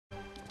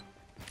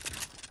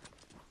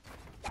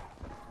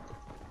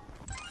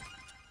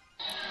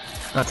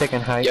Not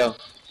taking height. Yo.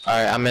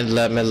 Alright, I'm mid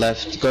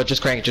left. Go,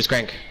 just crank.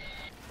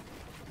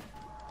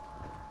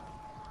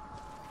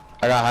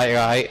 I got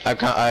height. I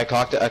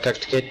clocked it. I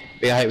clocked the kid.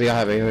 We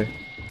got height.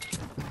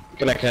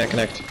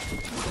 Connect.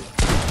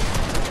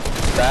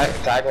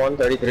 Tag 1,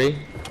 33.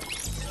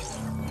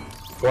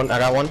 I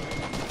got one.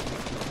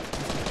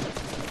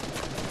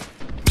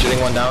 Shooting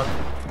one down.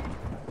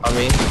 On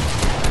me.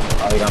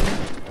 Oh, he got me.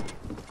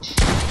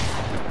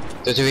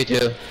 It's a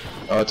 2v2.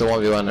 Oh, it's a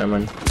 1v1, never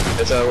mind.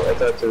 It's a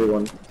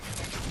 2v1.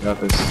 You got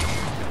this.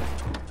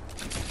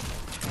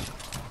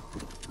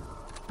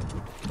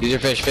 Use your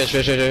fish.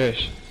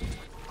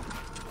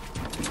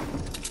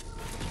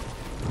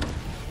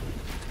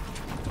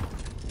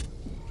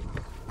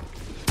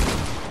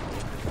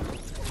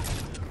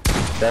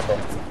 Careful.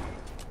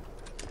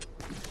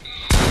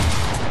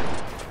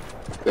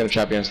 We're gonna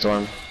trap you in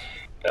storm.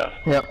 Yeah.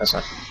 Yep. That's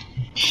fine.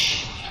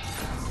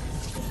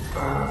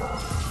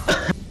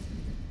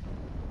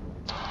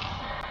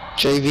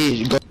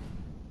 JV, go.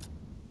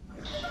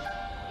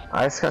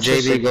 I just got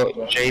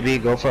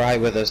JB, go for height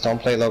with us. Don't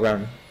play low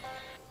ground.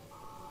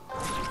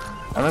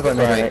 I'm not going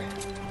mid right.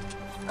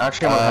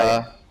 Actually, I'm on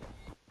height.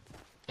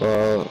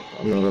 Well,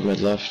 I'm gonna go mid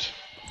left.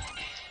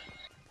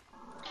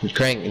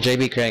 Crank,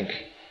 JB, crank.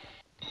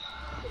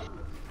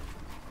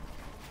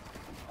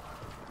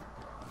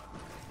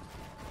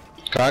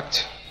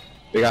 Cocked.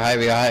 We got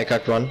height,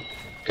 cocked one.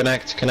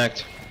 Connect.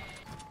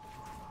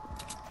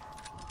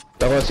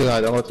 Don't go too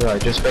high,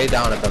 just spray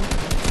down at them.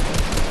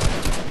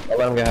 Don't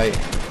let them get height.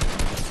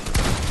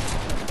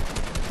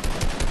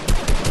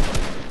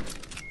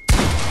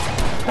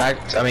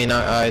 Tagged,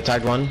 I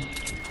tagged one.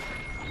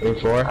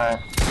 3-4.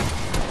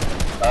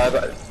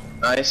 Alright.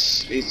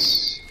 Nice.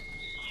 He's...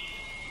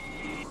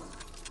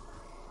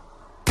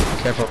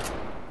 Careful.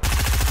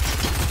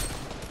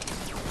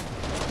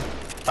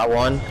 Got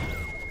one.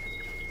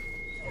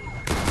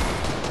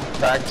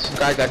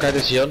 Cracked. I cracked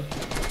his shield.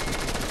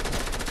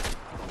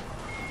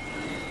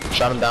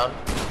 Shot him down.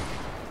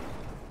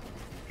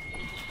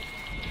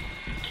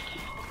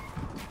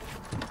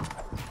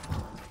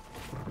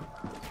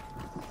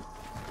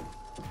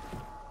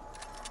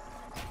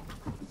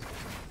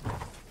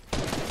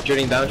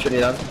 Shooting down.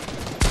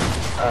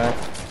 Alright.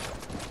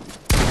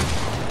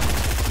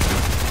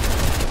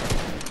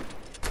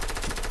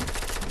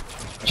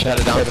 Shot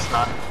it down. It's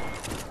not.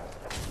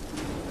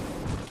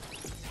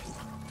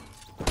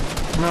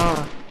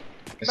 No.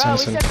 It's Bro, we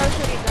innocent. said no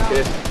shooting down.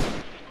 Good.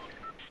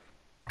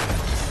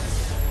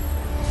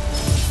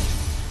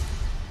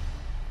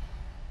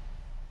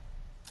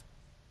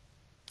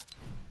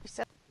 We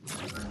said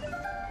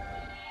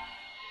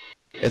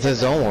It's a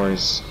zone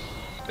wars.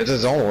 It's a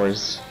zone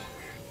wars.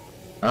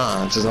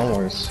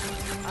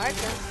 alright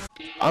then.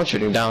 I'm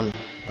shooting down.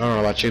 I don't know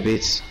about you,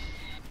 Beats.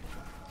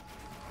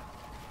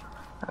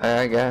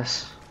 I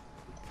guess.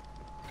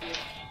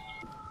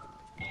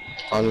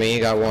 On me,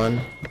 got one.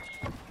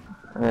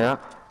 Yeah.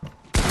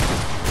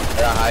 I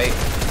got height.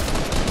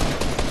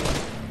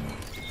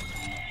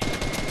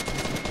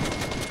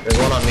 There's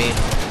one on me.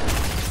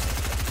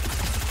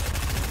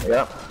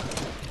 Yep.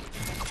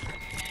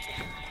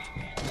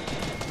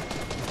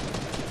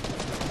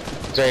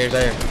 It's right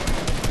here.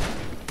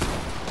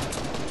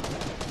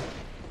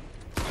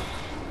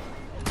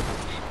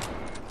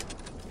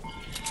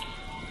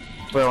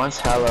 Wait, one's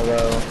hella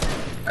low.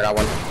 I got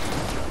one.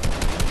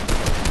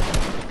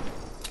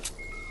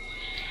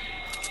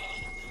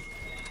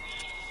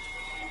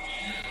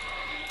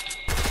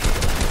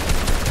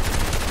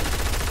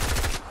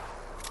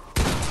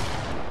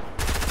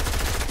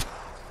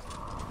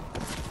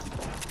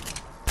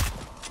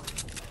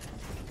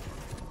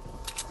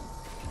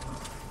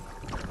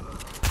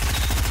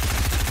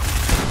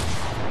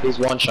 He's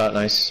one shot,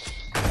 nice.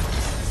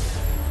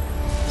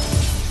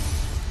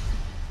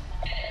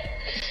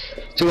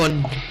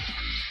 2-1.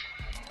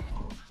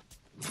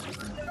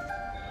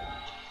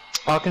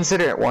 I'll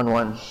consider it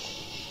 1-1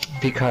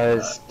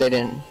 because they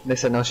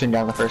said no shooting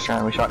down the first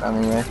round. We shot down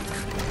anyway.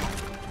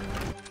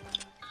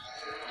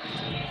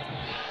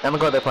 I'm gonna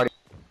go to their party.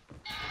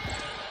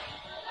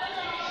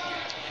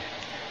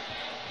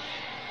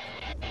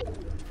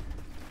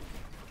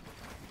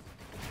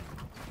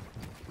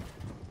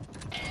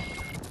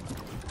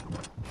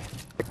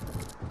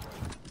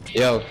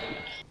 Yo. Yep,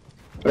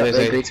 What do they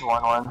they agreed say? to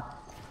 1-1.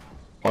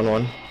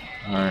 1-1.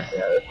 Alright. Yeah,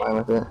 they're fine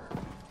with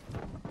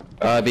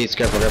it. Beats,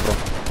 careful.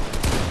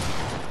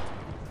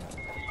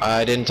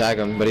 I didn't tag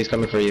him, but he's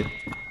coming for you.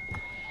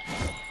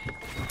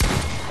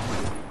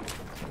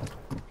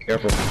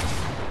 Careful.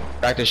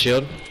 Cracked his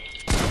shield.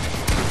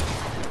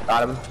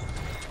 Got him.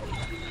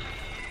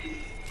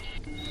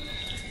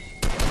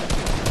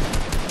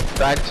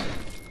 Cracked.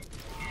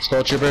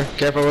 Skull trooper.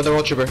 Careful with the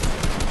roll trooper.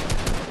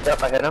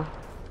 Yep, I hit him.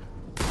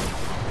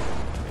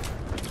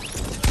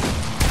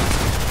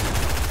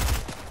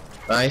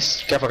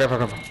 Nice. Careful.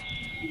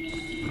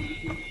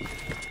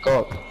 Go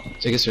up.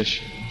 Take his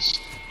fish.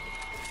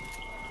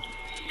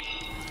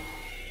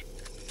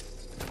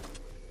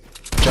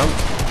 Jump.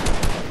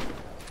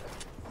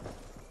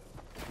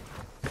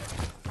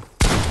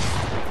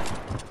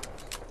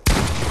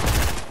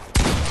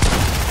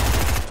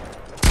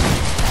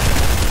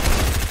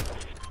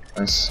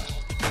 Nice.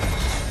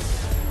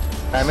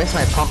 I missed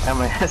my pump and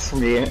my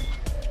SMG.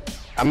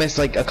 I missed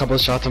like a couple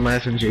of shots on my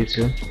FMG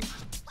too.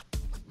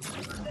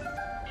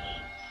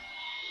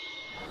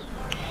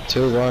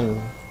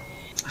 2-1.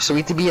 So we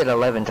need to be at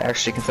 11 to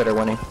actually consider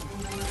winning.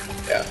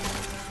 Yeah.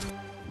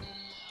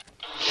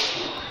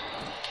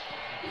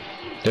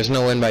 There's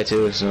no win by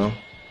 2, so.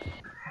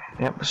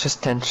 Yep, it's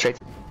just 10 straight.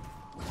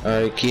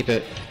 Alright, keep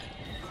it.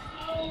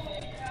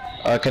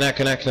 Connect.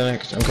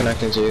 I'm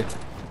connecting to you.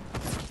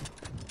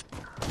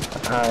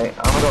 Alright,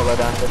 I'm gonna go low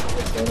down.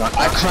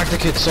 I cracked the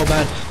kid so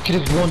bad.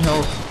 Kid has 1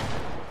 health.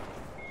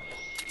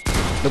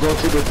 The goal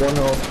kid with 1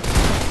 health.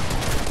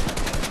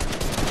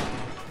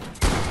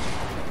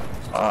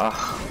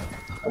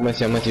 I'm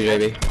with you,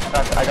 JB.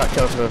 I got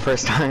killed for the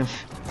first time.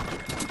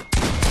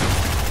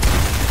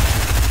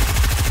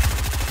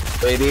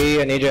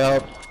 JB, I need your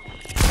help.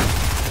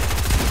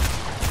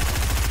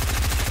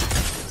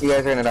 You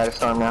guys are gonna die to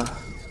storm now.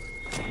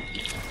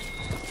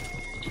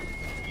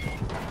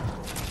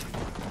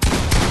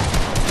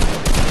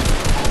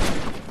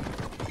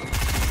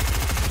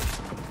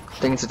 I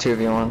think it's a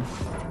 2v1.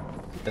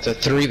 It's a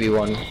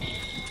 3v1.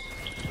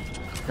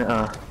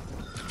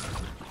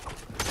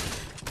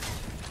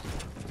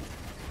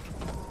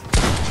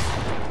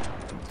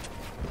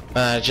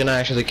 Did I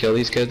actually kill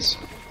these kids?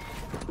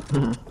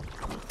 They're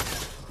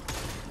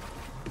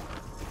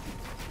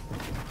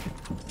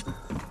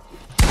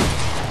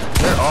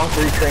all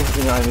 3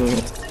 cranking on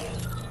me.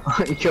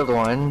 You killed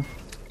 1.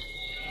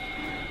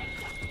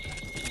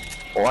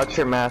 Watch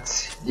your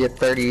mats. You get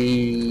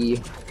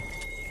 30...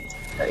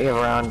 You have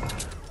around...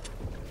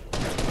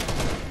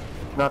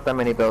 Not that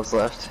many builds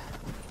left.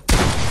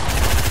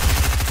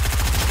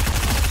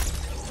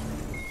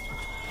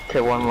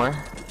 Okay, 1 more.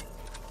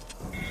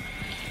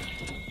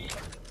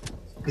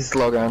 He's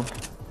low ground.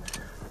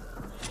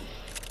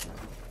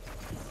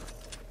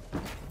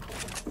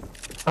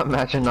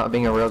 Imagine not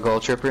being a real goal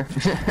tripper.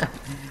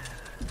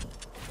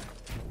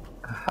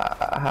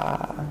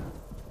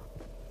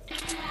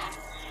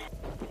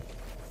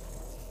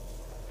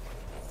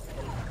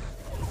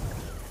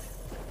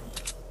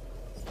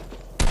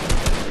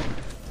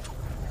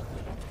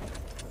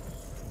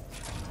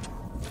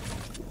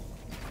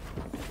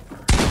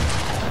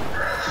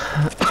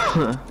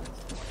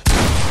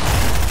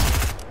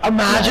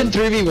 Imagine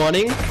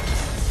 3v1ing.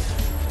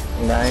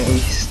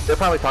 Nice. They're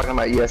probably talking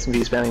about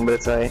USMG spamming, but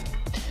it's alright.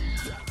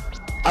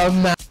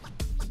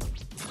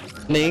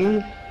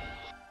 Imagine.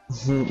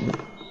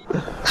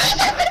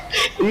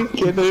 These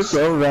kids are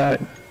so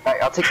bad.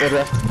 Alright, I'll take the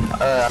left.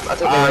 I'll take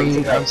the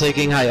right. I'm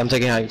taking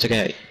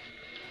height.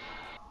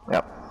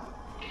 Yep.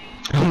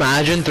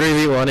 Imagine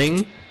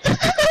 3v1ing. I'm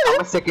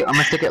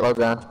gonna stick it low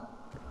down.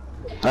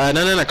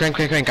 No,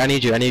 crank. I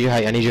need you height.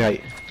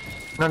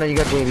 No, you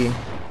got JV.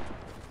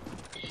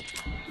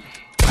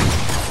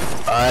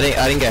 I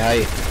didn't get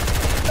height.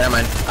 Never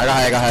mind. I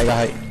got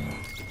height.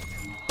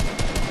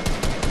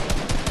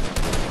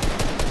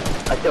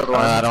 I killed 1.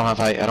 I don't have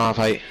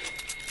height.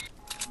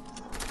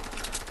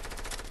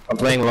 I'm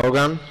playing low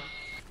ground.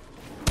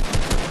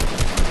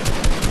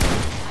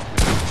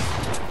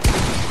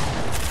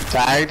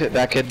 Tagged.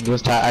 That kid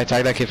was tagged. I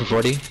tagged that kid for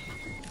 40.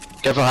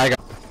 Careful high ground.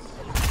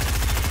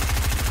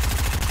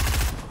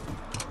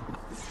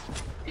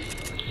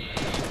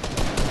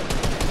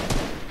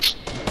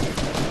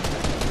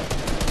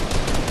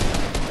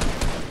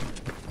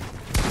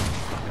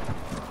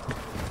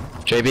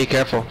 JB,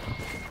 careful.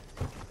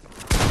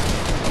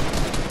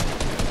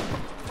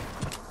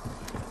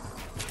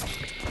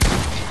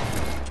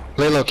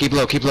 Play low, keep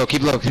low.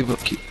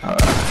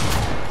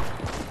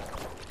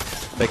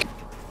 Like,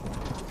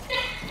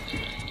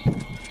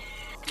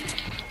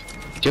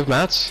 do you have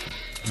mats?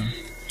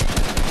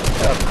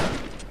 Yep.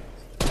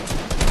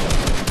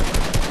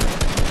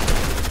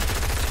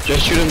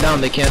 Just shoot them down,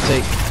 they can't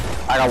take.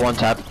 I got 1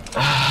 tap.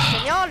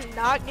 Can y'all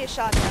not get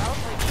shot down?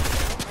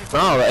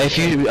 No, if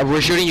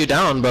we're shooting you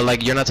down, but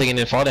like you're not taking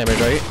any fall damage,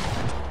 right?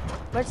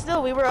 But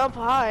still, we were up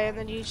high, and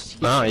then you.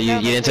 No, you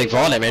didn't take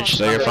fall damage,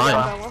 so you're fine.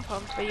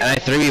 And I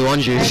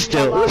 3v1'd you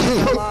still.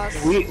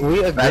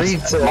 We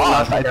agreed to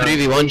lost. I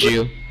 3v1'd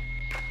you.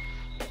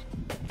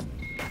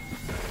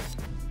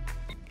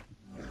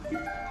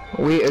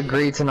 We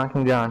agreed to knock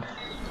him down.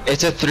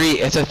 It's a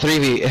 3. It's a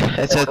 3v.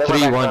 It's a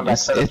 3-1.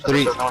 It's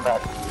 3.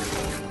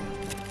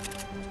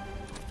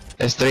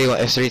 It's 3-1.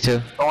 It's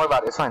 3-2. Don't worry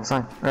about it. It's fine.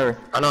 Whatever.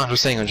 I know. I'm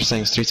just saying. It's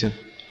 3-2.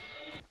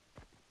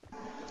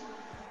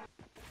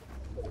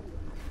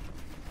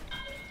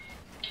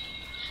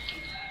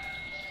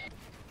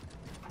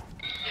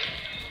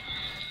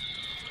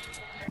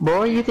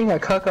 Boy, you think I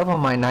cuck up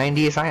on my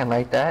 90s? I ain't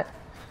like that.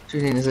 What do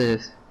you think this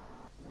is?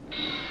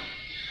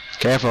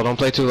 Careful, don't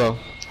play too low.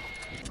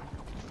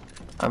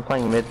 I'm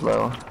playing mid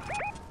low.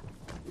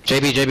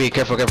 JB,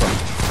 careful.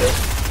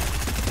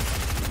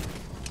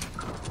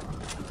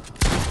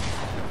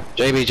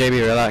 JB,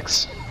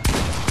 relax.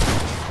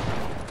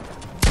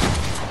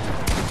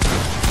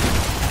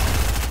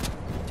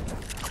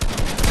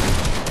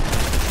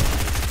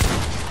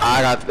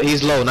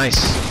 He's low, nice.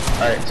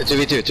 Alright,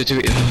 2v2. Did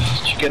you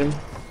get him?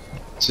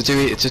 It's a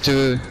 2v, it's a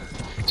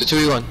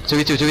 2v1,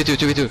 2v2, 2v2,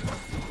 2v2.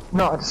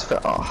 No, I just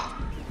fell. Oh.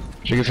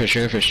 Trigger fish,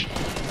 trigger fish.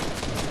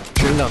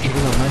 Shoot him down,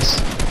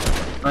 nice.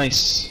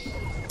 Nice.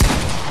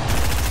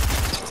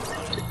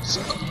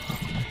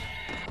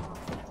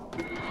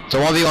 It's a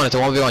 1v1, it's a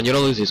 1v1, you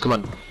don't lose these, come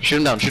on. Shoot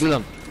him down, shoot him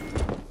down.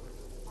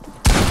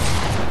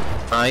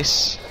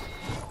 Nice.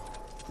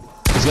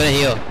 He's gonna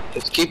heal.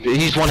 Just keep,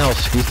 he's 1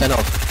 health, he's 10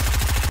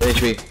 health. 1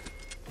 HP.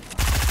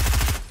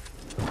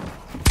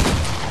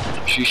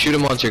 Shoot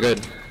him once, you're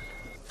good.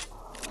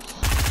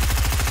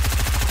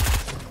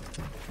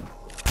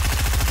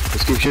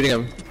 Just keep shooting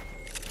him.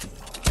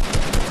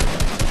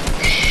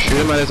 Shoot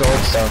him at his ult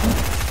stuff.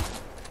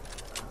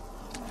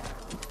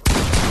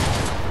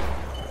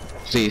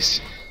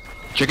 Please.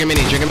 Drink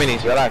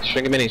minis, relax,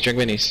 drink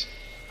minis.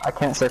 I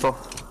can't circle.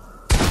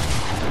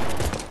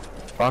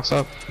 Box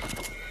up.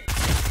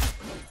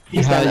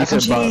 He's down you could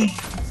SMG.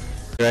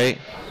 Right?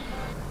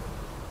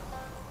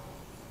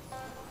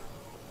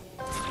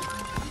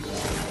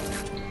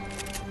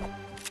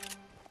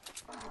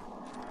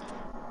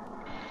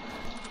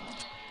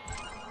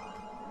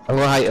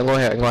 I'm going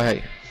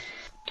high.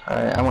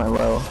 Alright, I went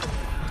low.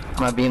 I'm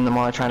gonna beam them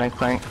while I'm trying to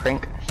crank.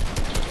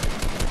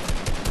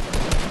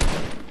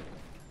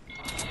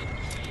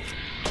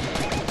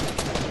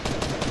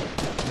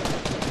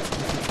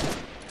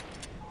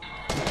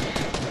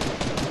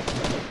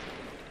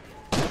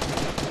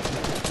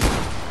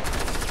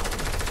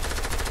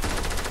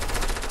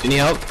 Do you need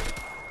help?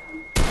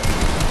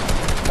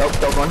 Oh,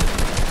 killed one.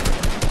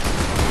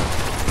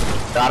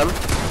 Got him.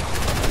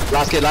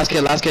 Last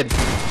kid.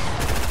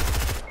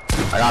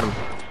 I got him.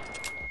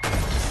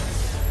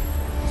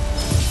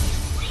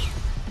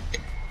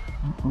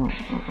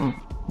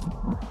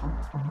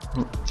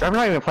 So I'm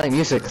not even playing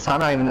music, so I'm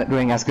not even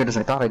doing as good as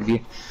I thought I'd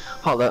be.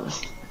 Hold up.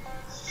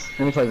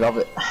 Let me play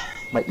Velvet.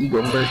 My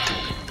ego hurt.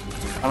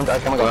 I'm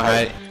gonna go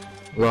high.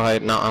 Go high.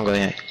 No, I'm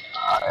going high.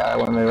 I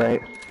went my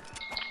right.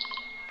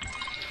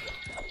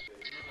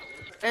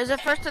 Is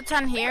it first to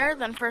 10 here,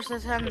 then first to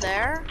 10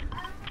 there?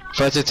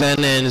 First to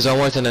 10 in zone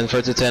wars and then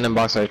first to 10 in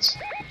box sites.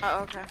 Oh,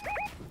 okay.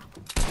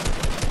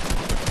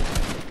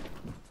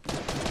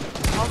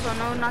 Also,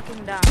 no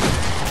knocking down.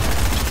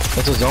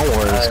 What's a zone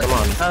wars? Come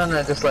on.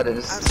 No, just let it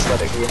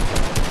be.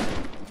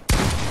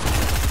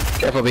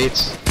 Careful,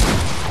 beats.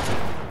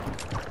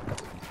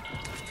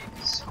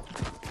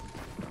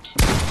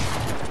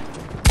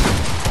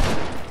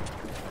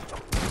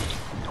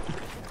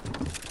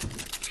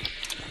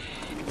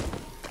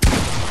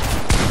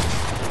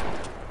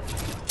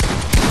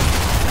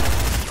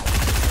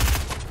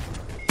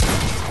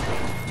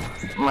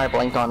 I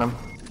blinked on him.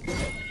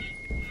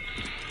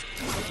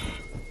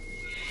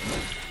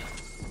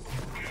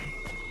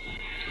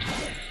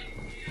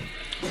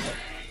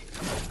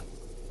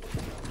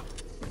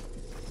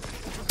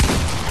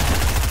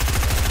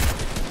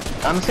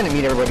 I'm just gonna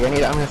meet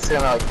everybody. I'm just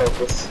gonna like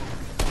focus.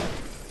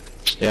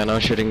 Yeah, no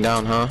shooting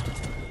down, huh?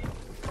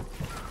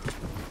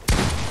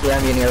 Yeah,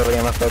 I'm meeting everybody.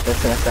 I'm gonna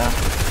focus and it's down.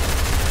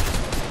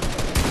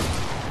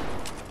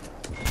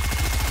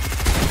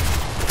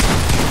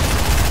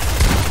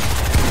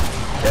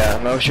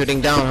 Yeah, no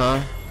shooting down,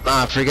 huh?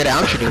 Nah, forget it.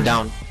 I'm shooting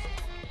down.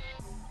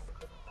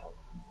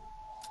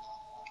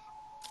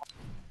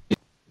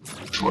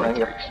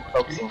 You're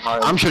focusing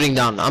hard. I'm shooting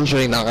down. I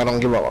don't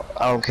give a.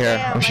 I don't care.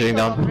 Yeah, I'm shooting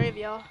all down. 3 of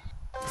y'all.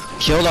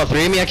 Killed all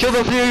 3 of me? I killed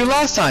all 3 of you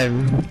last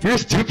time! You're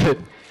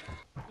stupid!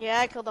 Yeah,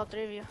 I killed all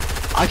 3 of you.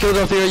 I killed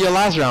all 3 of you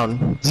last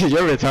round.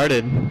 You're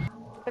retarded.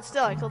 But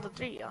still, I killed the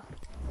 3 of y'all.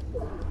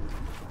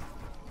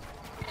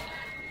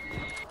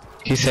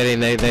 He said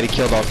that he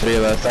killed all 3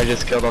 of us. I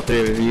just killed all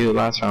 3 of you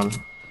last round.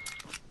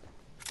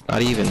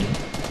 Not even.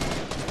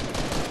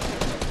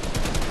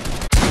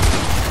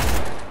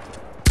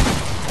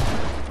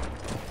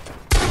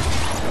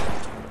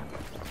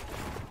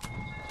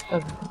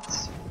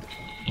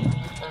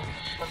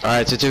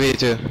 Alright, it's a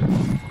 2v2.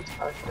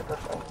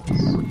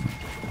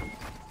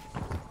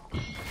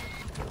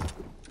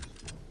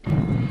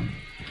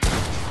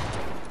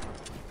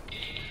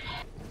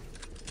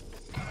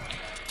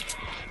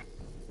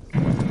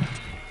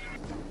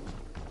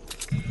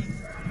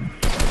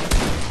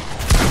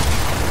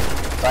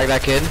 Like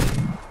that kid.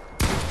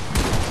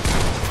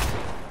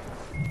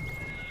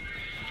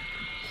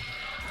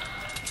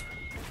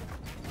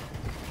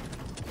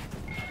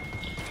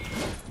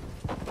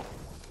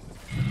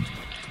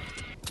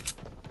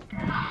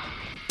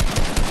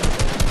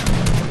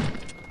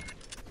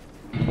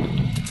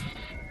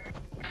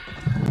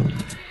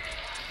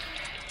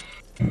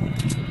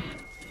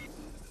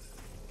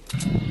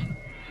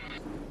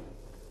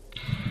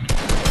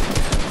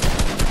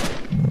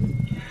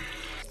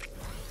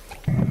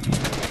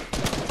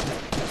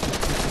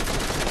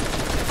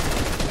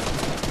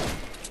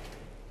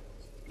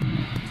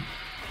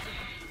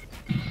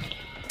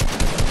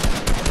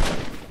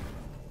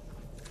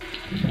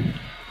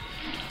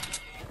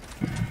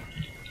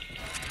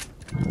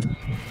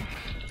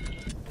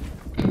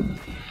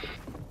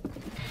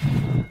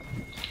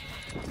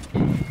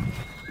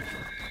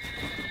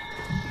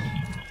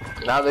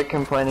 Now they're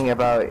complaining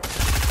about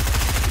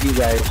you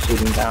guys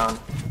shooting down.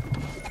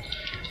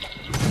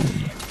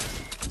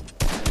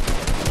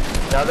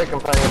 Now they're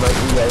complaining about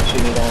you guys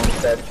shooting down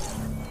instead.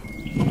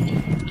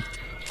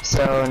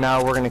 So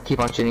now we're gonna keep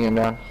on shooting them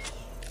down.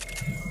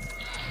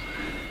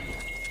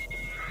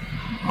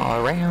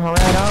 Alright.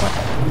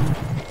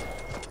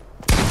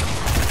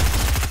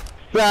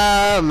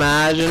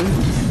 Imagine.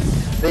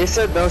 They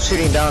said no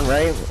shooting down,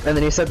 right? And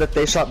then he said that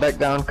they shot back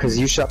down because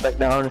you shot back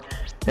down.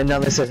 And now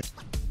they said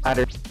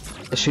either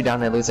they shoot down,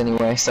 they lose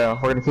anyway. So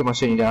we're gonna keep on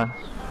shooting down.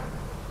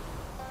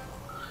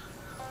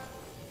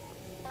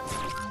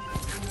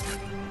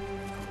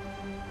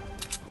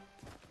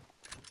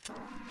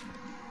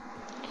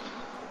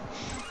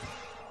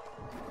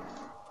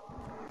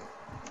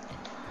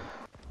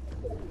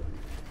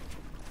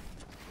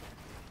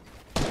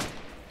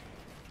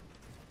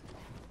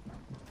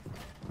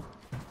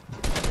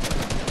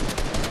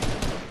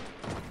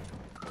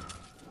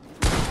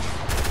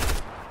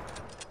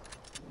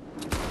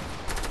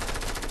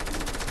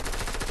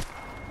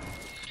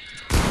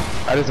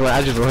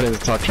 I just wanted to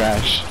talk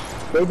trash.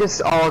 They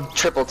just all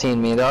triple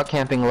teamed me. They're all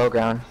camping low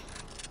ground.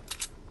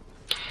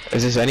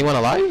 Is this anyone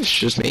alive? It's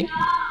just me?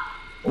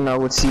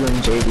 No, it's you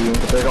and JD.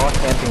 But they're all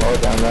camping low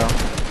ground though.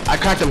 I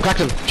cracked him,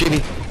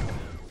 JB.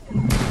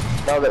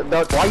 No,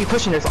 why are you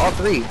pushing? There's all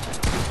three.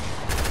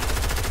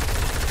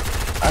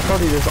 I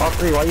told you there's all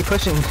three. Why are you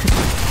pushing?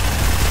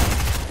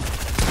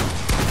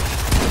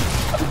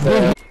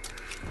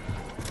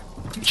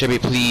 JB,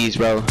 please,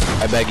 bro.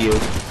 I beg you.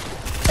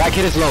 That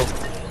kid is low.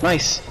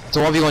 Nice. It's a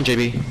 1v1,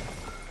 JB.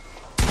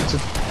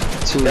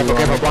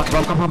 Careful, block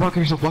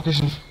yourself,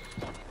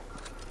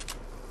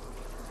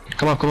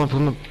 Come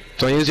on.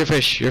 Don't use your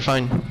fish, you're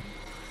fine.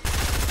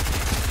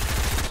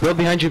 Will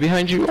behind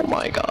you, oh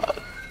my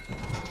god.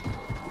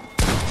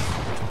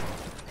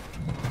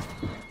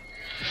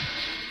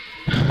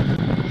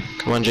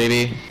 Come on,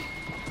 JB.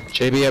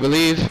 JB, I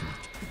believe.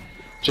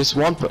 Just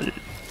one. Play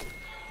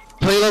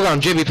low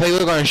ground, JB, play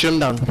low ground and shoot him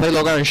down. Play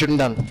low ground and shoot him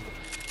down.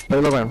 Play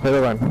low ground.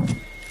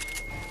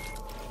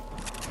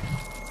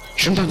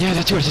 Shoot him down, yeah,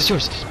 that's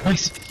yours.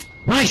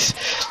 Nice.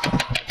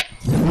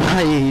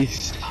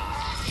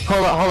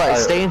 Hold on.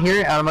 Stay in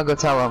here and I'm gonna go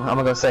tell him. I'm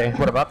gonna go say,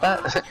 what about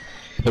that?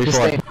 Just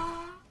stay in.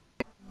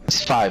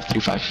 It's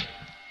 35.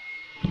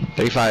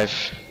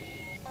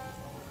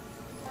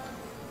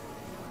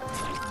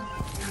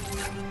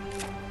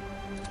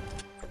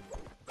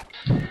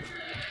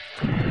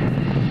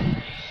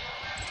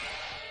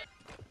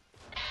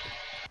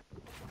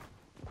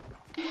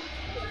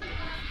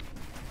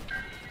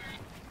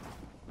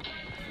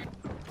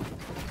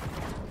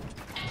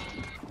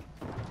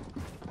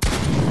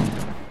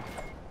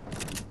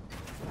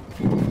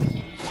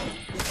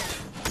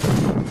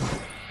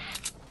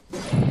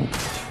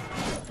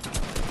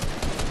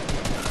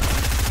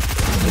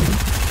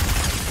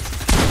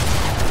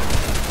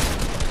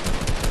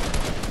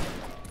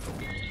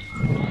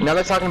 Now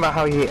they're talking about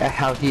how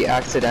he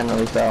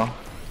accidentally fell.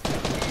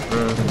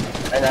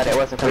 And that it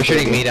wasn't. They're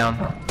shooting me down.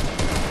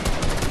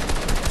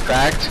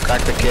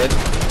 Cracked the kid.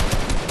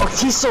 Oh,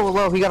 he's so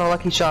low. He got a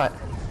lucky shot.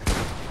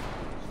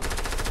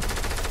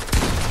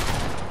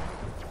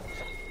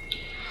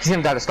 He's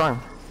gonna die to storm.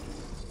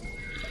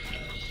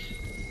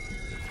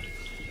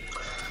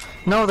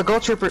 No, the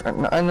gold trooper,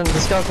 and then the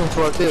skeleton's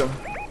low too.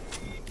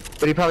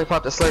 But he probably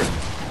popped a slurp.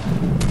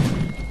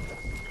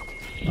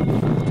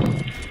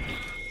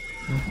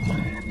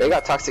 They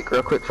got toxic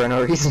real quick for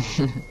no reason.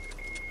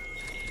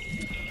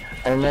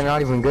 And they're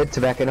not even good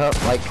to back it up.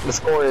 Like, the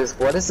score is,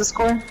 what is the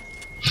score?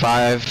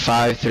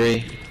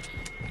 5-3.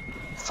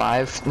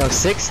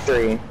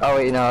 6-3. Oh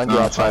wait, no,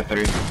 yeah, it's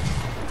 5-3.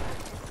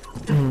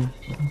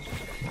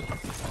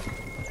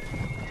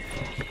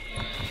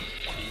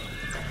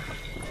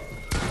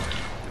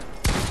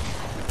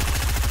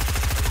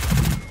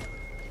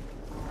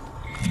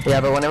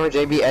 Yeah, but whenever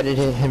JB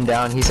edited him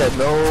down, he said,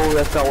 no,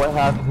 that's not what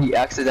happened, he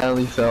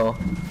accidentally fell.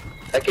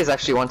 That kid's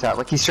actually one tap,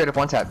 like he's straight up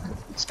one tap.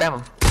 Spam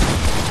him.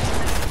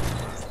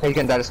 Hey, he's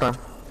gonna die to storm.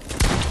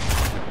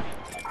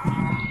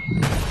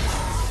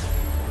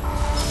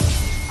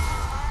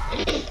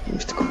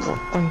 Used to go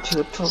to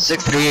the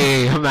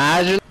 6-3,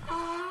 imagine.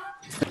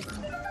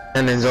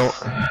 And then so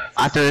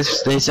after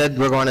this, they said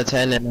we're going to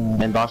 10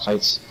 and box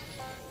fights.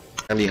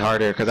 It's gonna be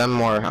harder because I'm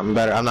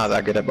better. I'm not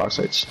that good at box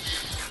fights.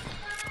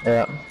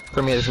 Yeah,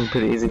 for me this is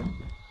pretty easy.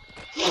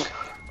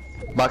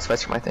 Box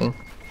fights are my thing.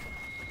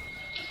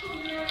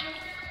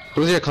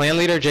 Who's your clan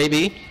leader,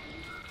 JB?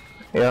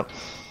 Yep.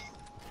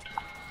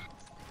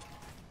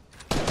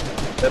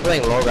 They're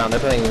playing low ground.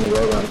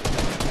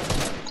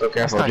 So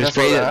careful. Just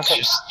play it.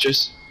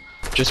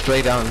 Just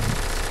play down.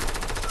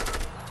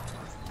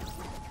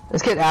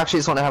 This kid actually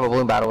just want to have a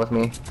balloon battle with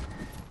me.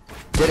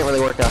 Didn't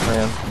really work out for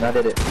him. And I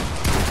did it.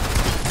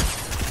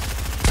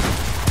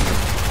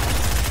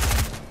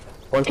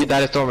 One kid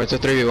died at storm. It's a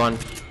 3v1.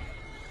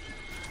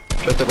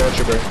 Just a gold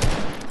trooper.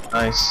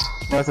 Nice.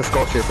 No, it's a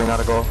skull trooper, not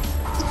a goal.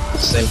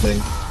 Same thing.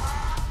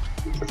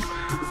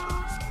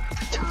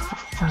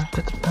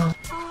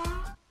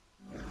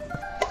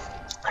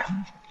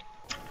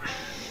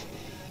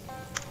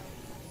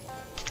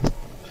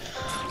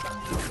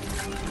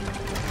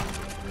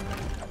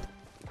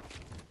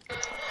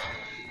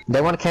 They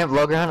want to camp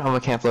low ground? I'm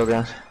gonna camp low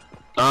ground.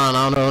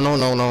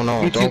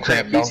 No. You Don't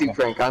crank, camp. you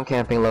crank. I'm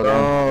camping low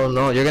ground.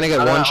 No, you're gonna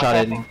get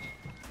one-shotted.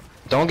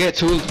 Don't get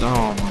too.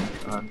 Oh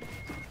my god.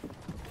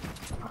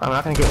 I'm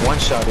not gonna get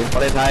one-shotted.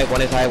 One is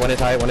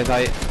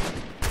high.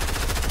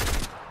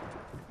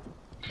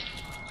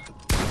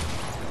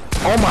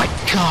 Oh my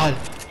god!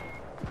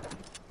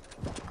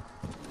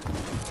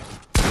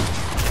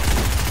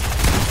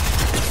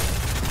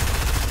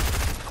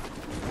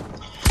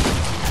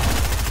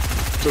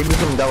 JB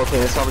can double team.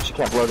 That's not what you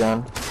can't blow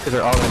down. Because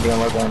they're all gonna be on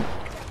low ground.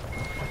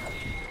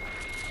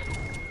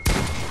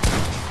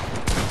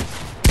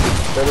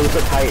 They're really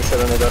put tight so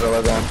then they go to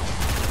low ground.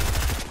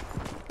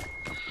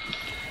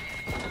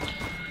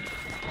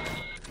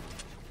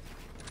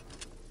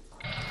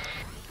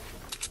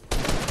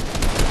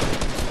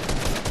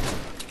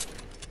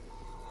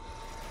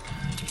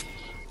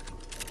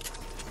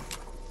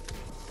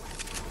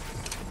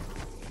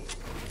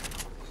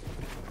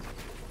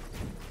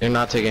 You're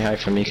not taking high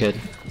from me, kid.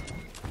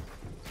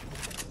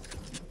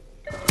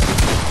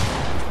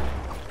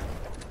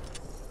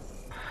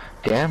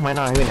 Damn, might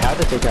not even have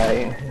to take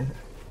high.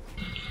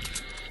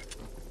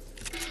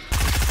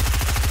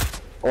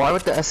 Why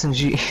with the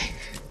SMG?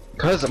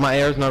 Cause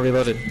my AR's not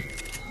reloaded.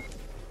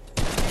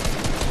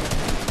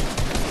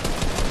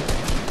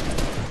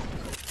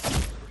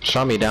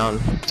 Shot me down,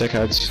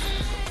 dickheads.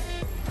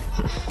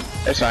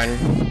 It's fine.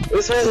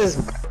 This is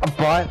a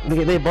bot.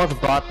 They both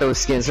bought those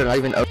skins. They're not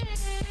even.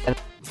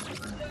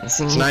 It's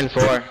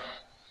 9-4.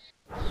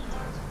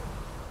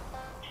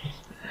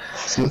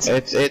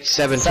 It's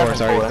 7-4.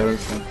 Sorry.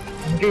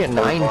 You're getting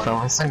 9 from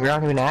us. We're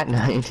not even at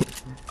 9.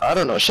 I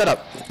don't know. Shut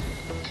up.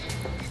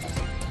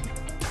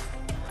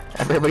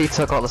 Everybody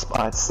took all the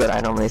spots that I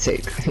normally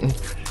take.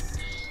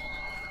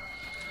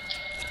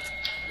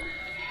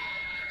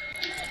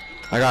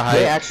 I got high.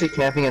 They actually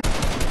camping in.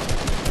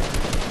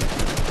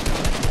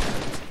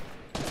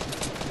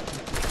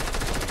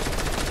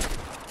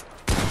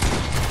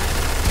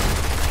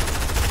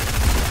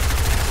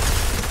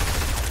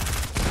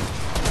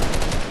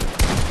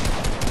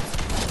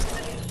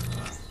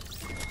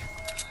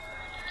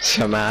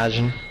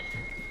 Imagine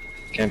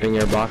camping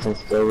your box and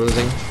still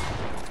losing.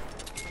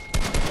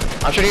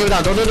 I'm shooting him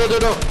down.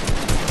 Don't.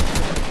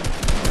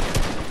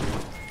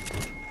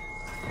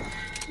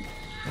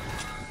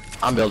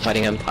 I'm build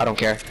fighting him. I don't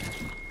care.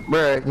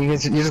 Bruh, you're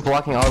just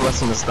blocking all of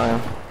us in this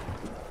time.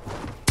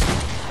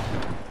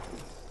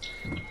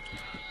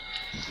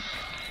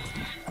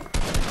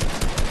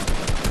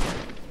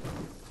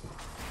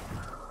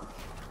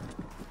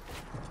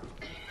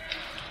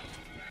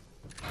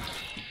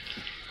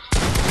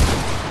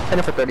 Hit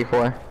it for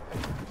 34.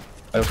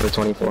 Oh, for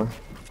 24.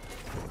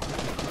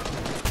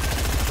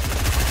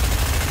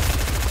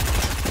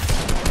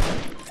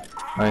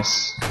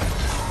 Nice.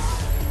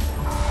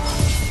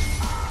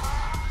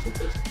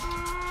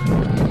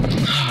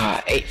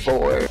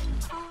 8-4.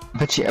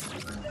 But yeah,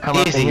 come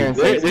up in here and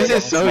say this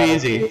is so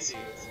easy.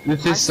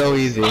 This is so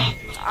easy.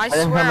 I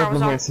didn't swear come I up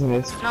was in here on. and see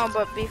this. No,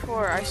 but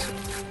before I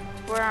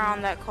swear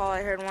on that call,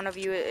 I heard one of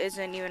you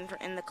isn't even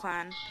in the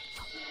clan.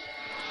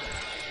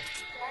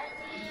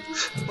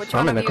 Which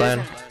I'm one in the of you clan.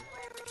 isn't?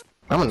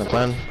 I'm in the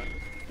clan.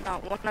 No,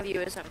 one of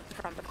you isn't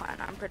from the clan.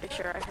 I'm pretty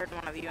sure I heard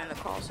one of you in the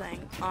call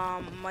saying,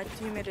 my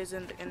teammate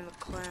isn't in the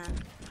clan,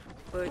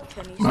 but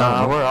can he?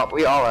 Nah, we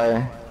all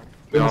are.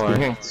 We all are.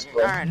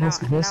 Alright, now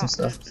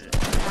Stuff.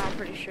 I'm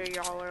pretty sure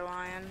y'all are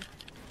lying.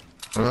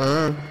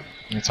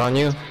 It's on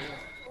you.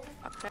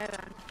 Okay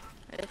then,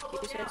 if you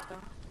say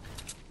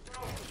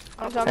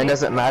so. And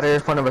does it matter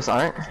if one of us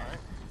aren't?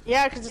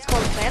 Yeah, because it's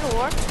called Clan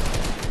War.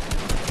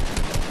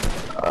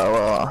 Oh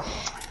well.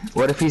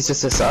 What if he's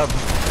just a sub?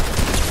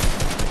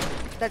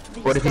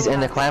 What if he's in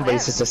the clan but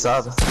he's just a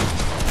sub?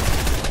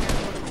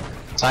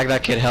 Tag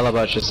that kid hella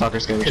about shit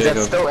soccer skin. Because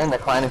that's still in the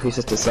clan if he's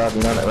just a sub,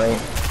 you know that, right?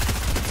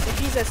 If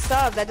he's a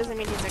sub, that doesn't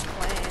mean he's a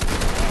clan.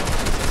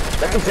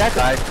 That's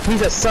exactly.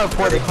 He's a sub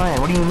for the clan.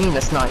 What do you mean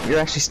that's not? You're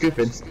actually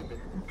stupid.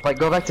 Like,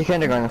 go back to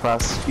kindergarten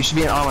class. You should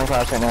be in online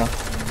class right now.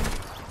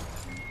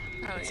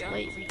 Oh, yeah.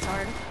 Late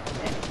retard.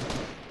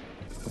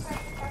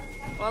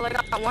 Well, I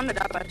got one to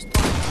die by.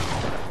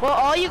 Well,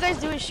 all you guys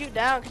do is shoot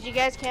down because you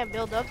guys can't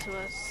build up to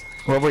us.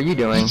 What were you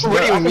doing?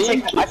 What do you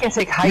mean? I can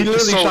take height. You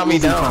literally so shot me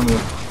easy down. from you.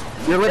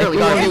 You're literally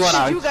If we going 1v1,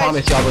 I you guys-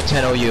 promise you I will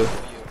 10-0 you.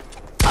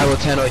 I will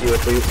 10-0 you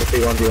if we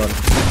 1v1.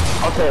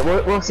 Okay,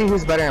 we'll see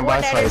who's better in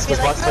boss fights, because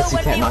boss fights you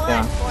can't knock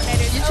down.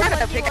 You tried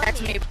to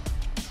pickaxe me.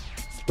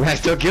 I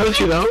still killed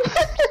you though.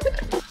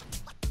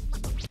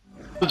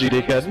 Killed you,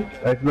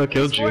 dickhead. I still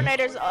killed you.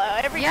 Fortniters,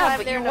 every Yeah, time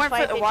but they're you in a went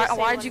fight, for they why? just say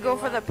Why'd you go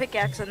for 1v1. the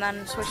pickaxe and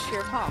then switch to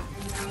your pump?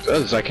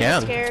 Because I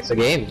can. Scared. It's a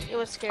game. It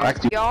was I scary. like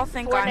to- Y'all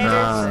think I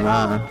Fortniters. know?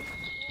 Nah.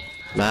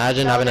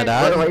 Imagine No, having a they're-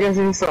 Why dad. are you guys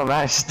doing so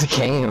much? It's the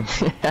game.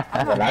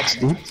 Relax,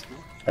 dude. We're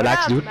Relax,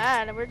 not dude.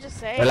 mad, we're just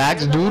saying.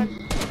 Relax, We're dude.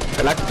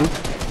 Relax, dude.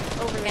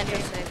 Over Can't do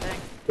here. the same thing.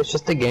 It's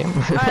just a game.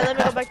 Alright, let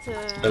me go back to...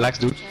 Relax,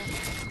 dude.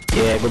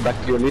 Yeah, go back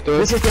to your little.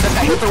 This is the best.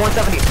 I hit for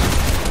 170.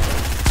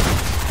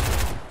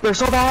 They're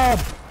so bad.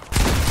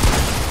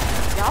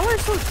 Y'all are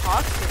so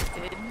toxic,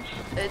 dude.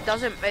 It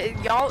doesn't.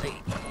 Y'all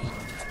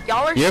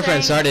are Your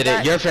friend started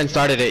it. Your friend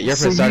started it. Your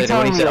friend started it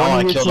when he said, "Oh,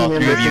 I killed all 3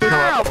 of you."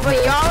 No, but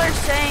y'all are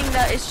saying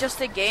that it's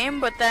just a game,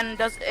 but then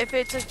if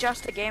it's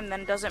just a game,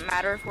 then does it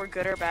matter if we're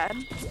good or bad?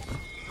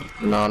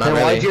 No, not then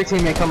really. why did your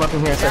teammate come up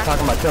in here and start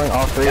talking about killing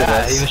all 3 of Yeah,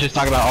 us? he was just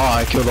talking about, "Oh,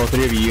 I killed all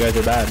 3 of you. You guys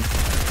are bad."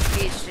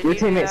 Your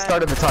teammate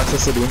started the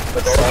toxicity.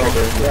 So,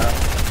 yeah.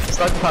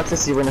 Start the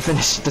toxicity, we're gonna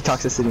finish the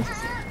toxicity.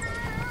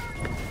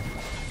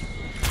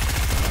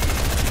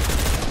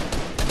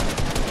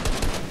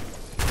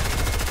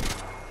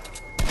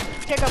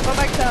 Jacob, go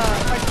back to...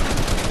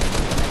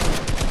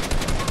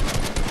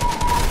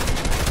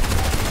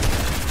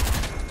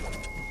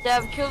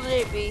 Dev killed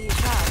JB,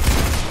 he's not.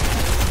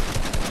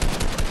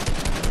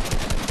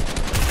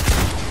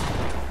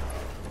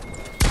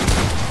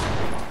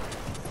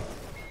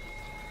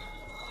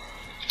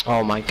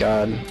 Oh my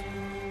god.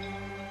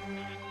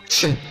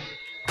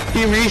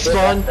 He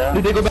respawned.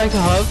 Did they go back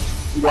to hub?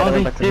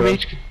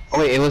 Oh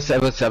wait, it was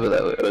 7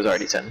 though. It was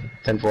already 10.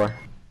 10-4.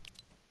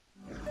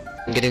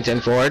 I'm getting 10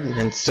 forward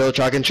and still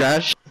talking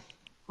trash.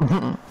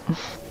 Yeah,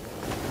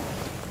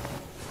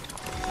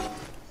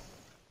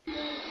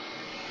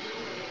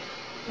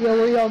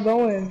 where y'all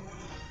going?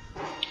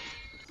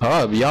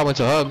 Hub, y'all went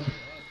to hub.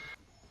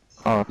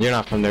 Oh, you're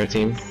not from their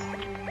team.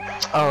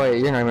 Oh wait,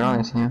 you're not even on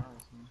this team.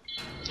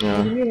 Yeah.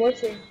 What do you mean,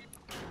 what's it?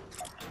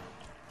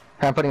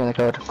 I'm putting in the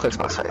code. Click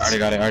box sites. Already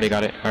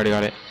got it.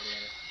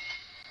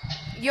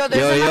 Yo,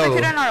 there's another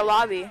kid in our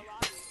lobby.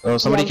 Oh,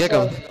 somebody kick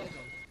him.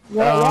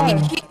 Why?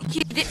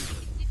 He did.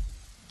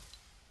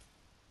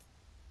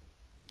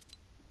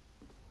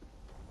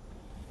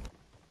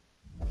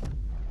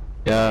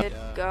 Yeah.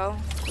 Go,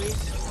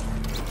 please.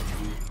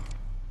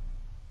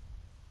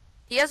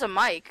 He has a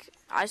mic.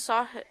 I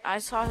saw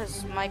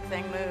his mic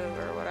thing move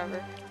or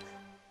whatever.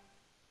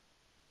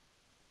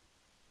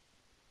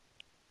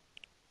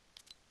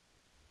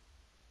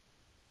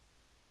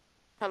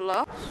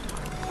 Hello?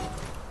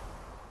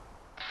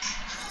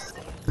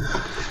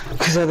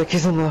 Cause the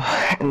kids in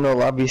the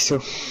lobby,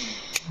 so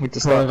we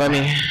just Invite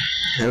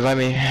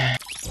me.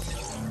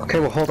 Okay,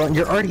 well hold on.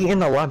 You're already in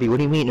the lobby. What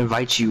do you mean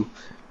invite you?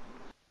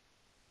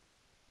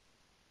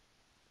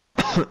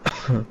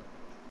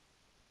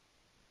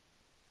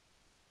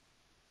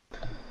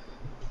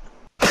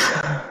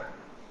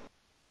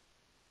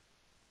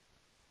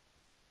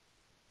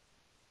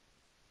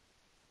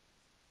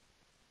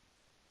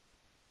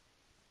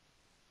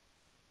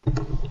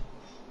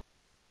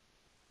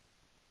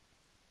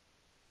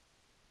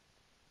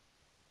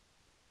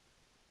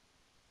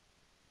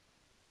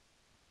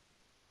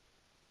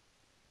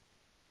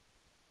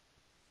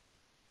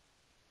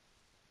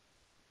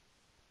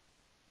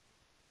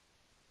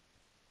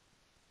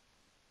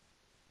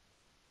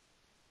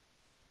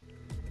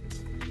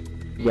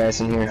 You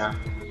guys in here?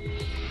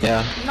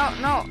 Yeah.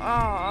 No.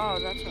 Oh,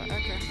 that's what.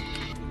 Okay.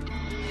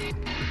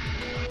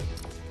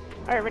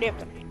 Alright, ready up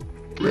then.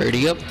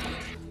 Ready up.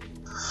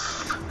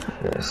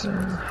 Yes, sir.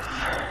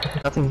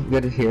 Nothing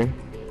good here.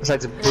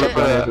 Besides a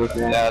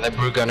Yeah, the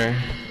brew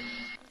gunner.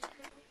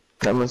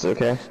 That one's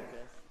okay.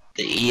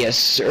 Yes,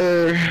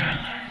 sir.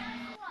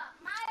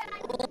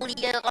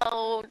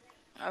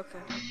 Okay.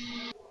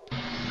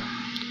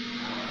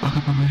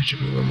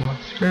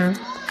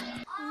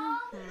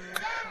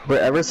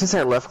 But ever since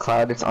I left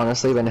Cloud, it's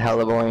honestly been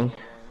hella boring.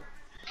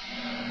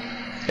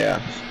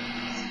 Yeah.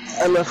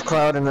 I left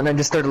Cloud and then I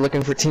just started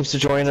looking for teams to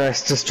join and I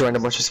just joined a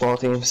bunch of small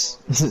teams.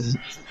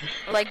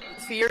 Like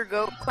Fear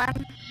Goat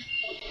Clan?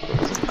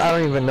 I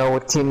don't even know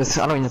what team this,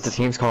 I don't even know what the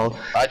team's called.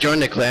 I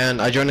joined the clan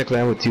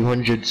with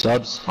 200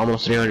 subs,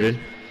 almost 300.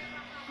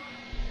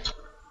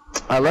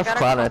 I left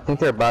Cloud and I think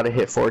they're about to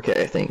hit 4K,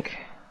 I think.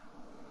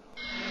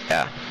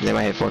 Yeah, they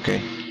might hit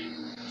 4K.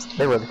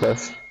 They're really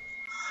close.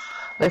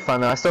 They're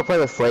fun though. I still play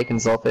with Flake and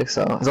Zulpix,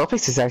 so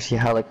Zulpix is actually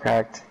hella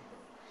cracked.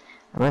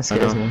 And that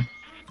scares me.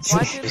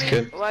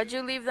 Why'd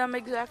you leave them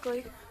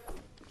exactly?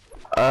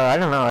 I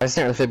don't know. I just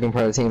didn't really fit being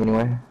part of the team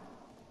anyway.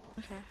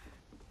 Okay.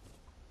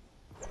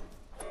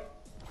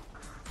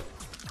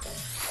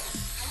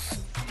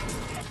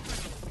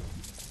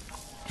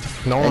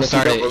 No one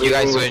started. You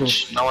guys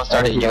switch. No one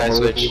started. You guys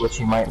switch. Which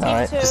you might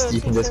not. You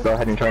can just go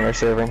ahead and join our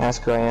server and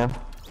ask who I am.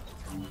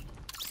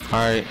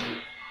 Alright.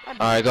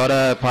 Alright, go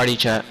to party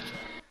chat.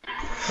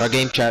 Or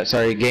game chat,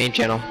 sorry, game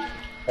channel.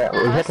 Yeah, we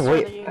have to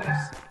wait.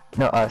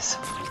 No, us.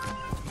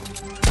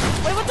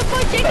 Wait, what the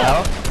fuck,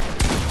 Jacob?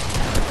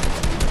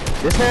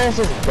 This man is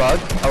just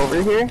bugged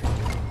over here.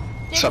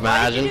 So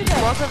imagine.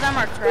 Both of them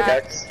are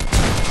cracked.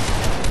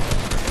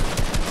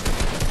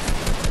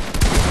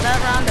 That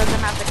round doesn't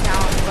have to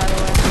count, by the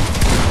way.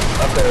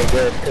 Okay,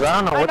 good. Cause I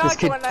don't know what this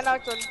kid. I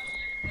knocked one.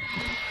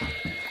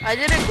 I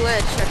did a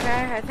glitch,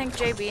 okay? I think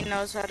JB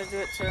knows how to do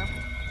it too.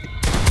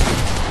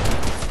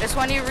 It's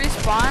when you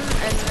respawn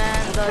and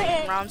then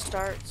the round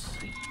starts.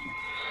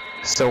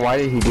 So why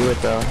did he do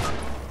it though?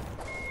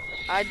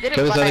 I did it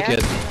Kill this by other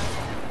kid.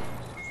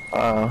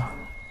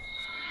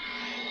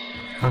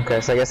 Okay,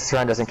 so I guess this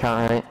round doesn't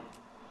count, right?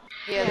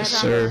 Yeah, this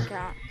Yes, round sir. doesn't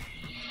count.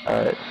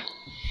 Alright.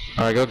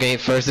 Alright, go game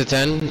first to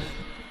 10.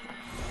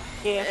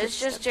 Yeah. It's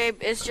just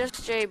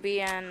JB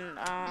and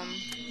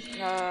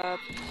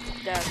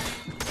Dev.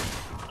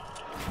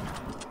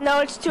 No,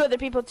 it's 2 other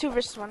people. 2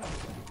 versus 1.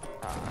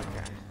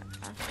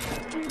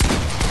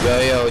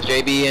 Yo,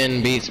 JB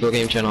and Beats, Go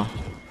Game Channel.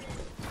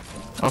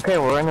 Okay,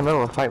 we're in the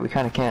middle of a fight. We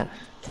kind of can't.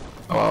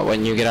 Oh,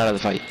 when you get out of the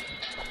fight,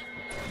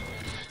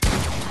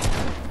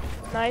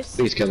 Nice.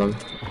 please kill him.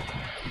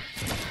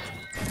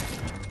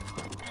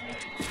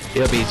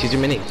 Yo, Beats, use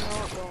your minis.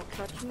 No, don't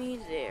touch me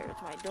there.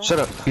 It's my door. Shut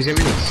up. Use your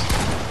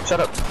minis. Shut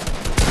up.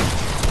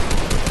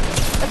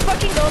 Let's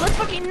fucking go. Let's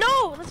fucking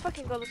no. Let's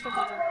fucking go. Let's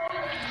fucking go.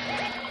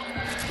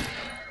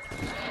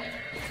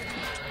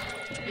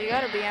 You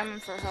gotta be aiming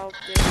for help,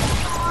 dude.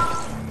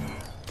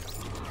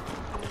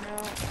 No,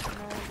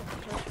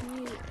 don't touch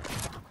me.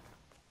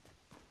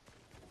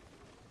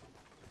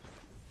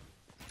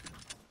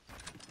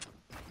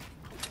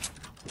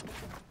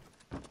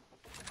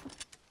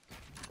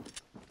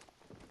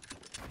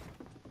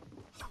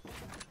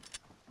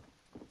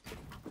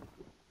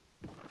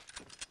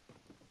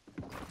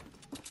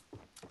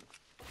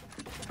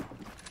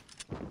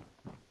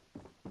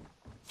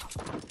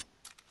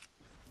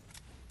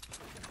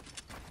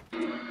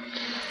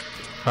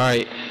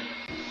 Alright.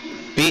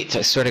 Beats,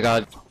 I swear to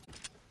God.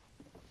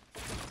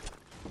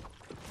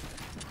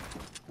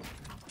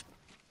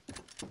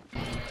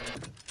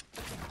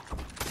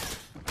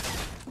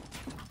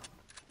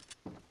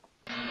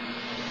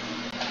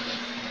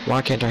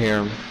 Why can't I hear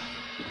him?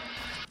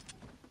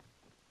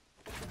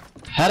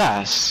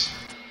 Headass.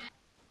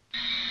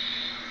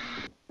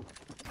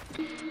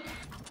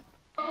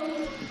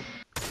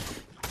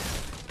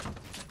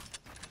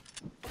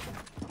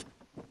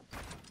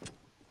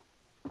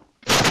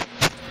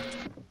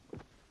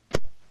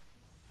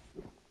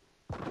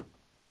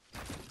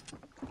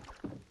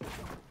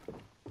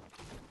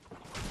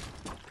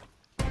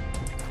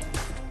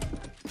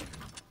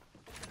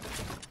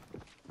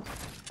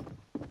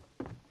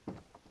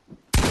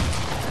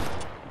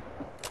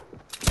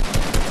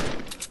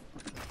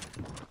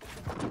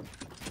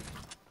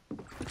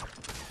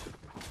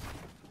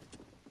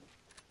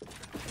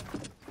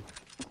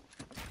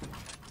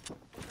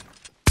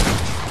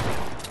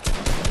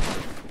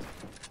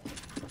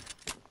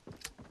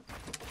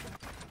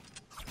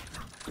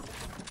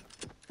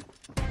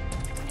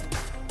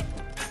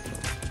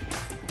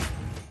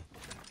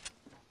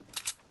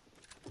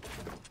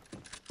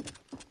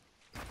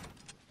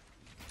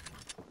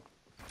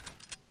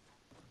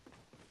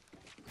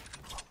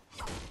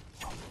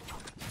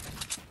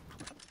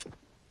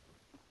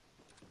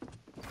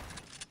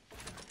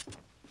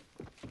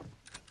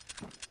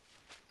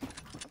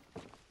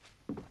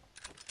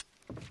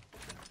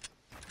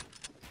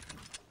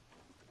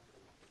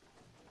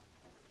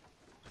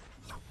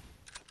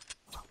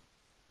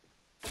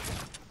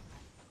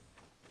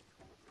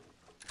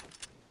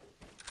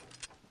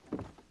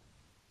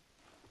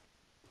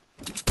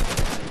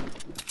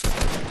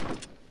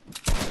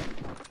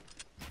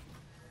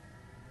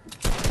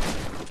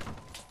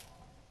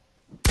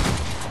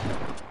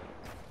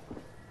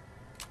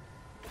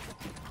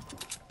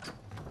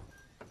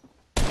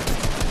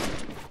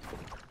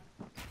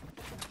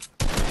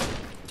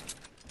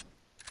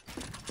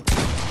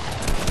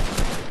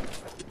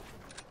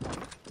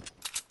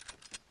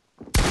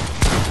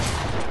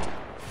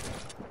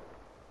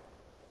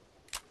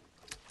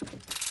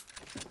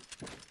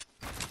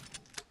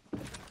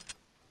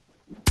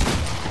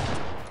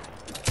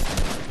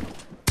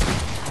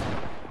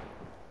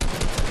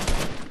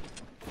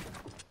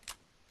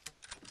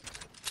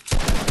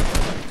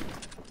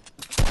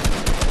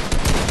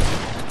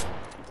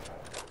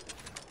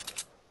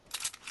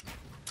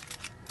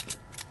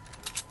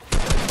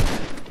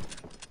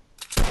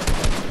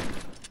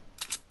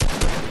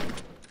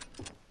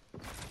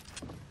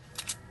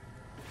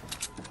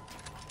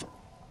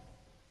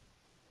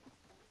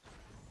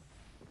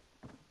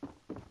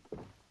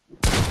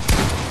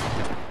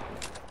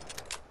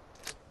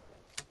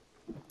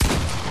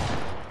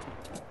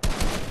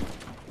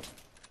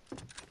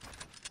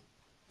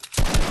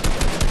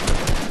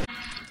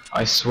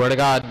 I swear to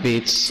God,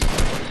 Beats.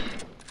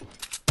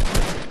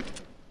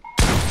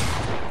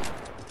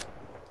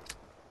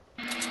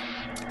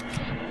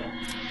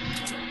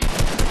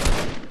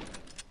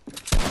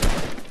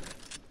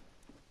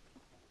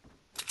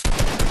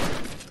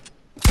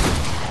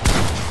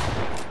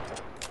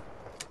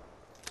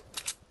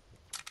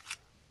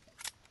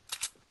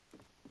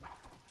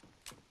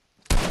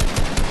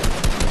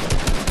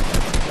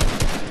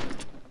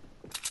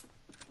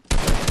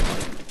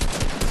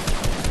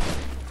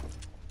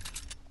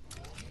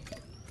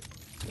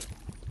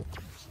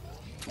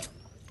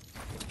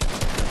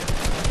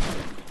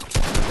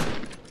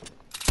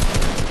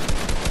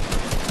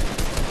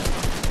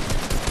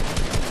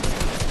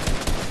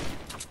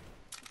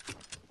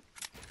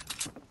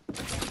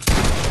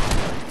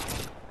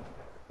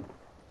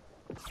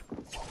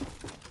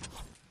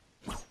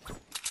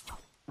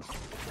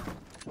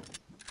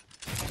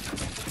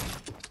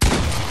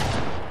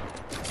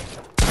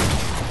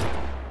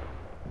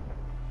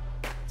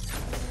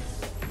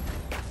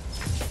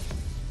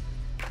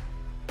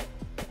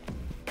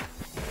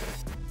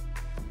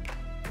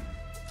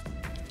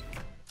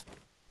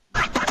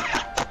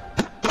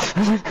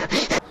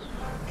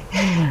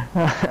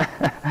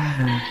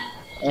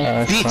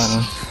 That's Beats!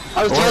 funny.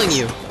 I was telling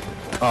you!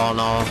 Oh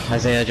no,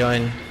 Isaiah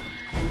joined.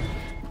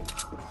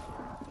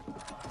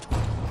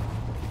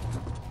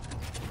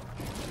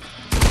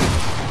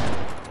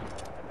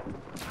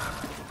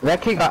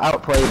 That kid got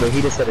outplayed, but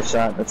he just hit a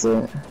shot, that's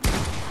it.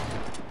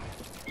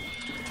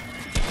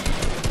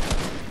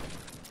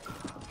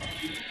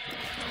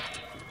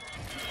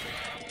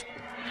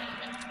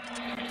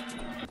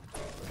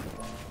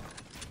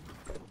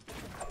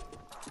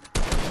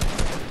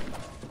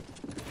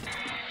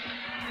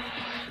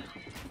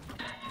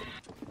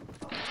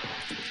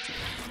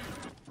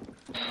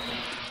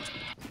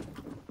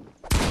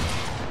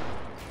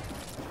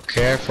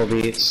 Careful,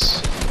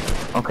 Beats.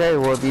 Okay,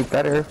 well it'd be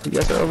better if you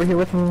guys are over here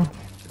with me.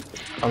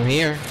 I'm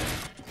here.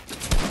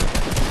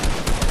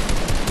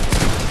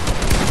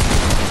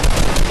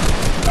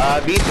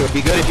 Beats, it would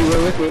be good if you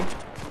were with me.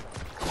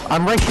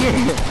 I'm right here!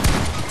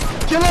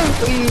 Kill him,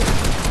 please!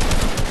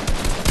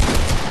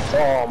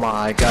 Oh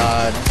my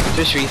god.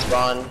 Just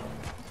respawn.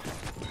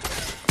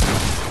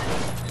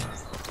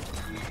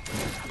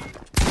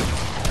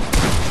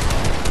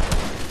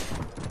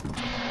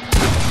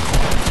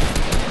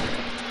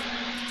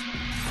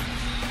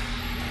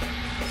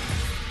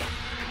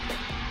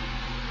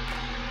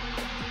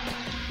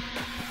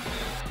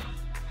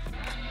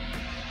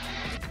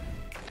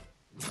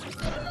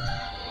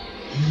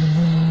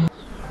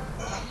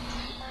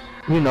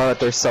 You know that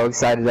they're so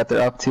excited that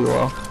they're up 2-0.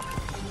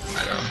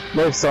 I know.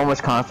 They have so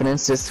much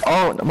confidence, just-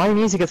 oh, my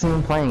music isn't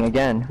even playing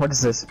again. What is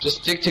this?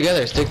 Just stick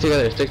together, stick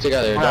together, stick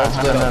together. Don't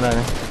split no, up. no,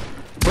 no.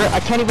 Where, I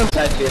can't even-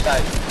 Side to your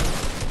side.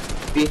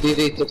 Beats,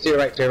 stick to your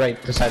right,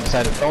 to side, to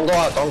side. Don't go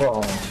out, don't go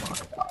home.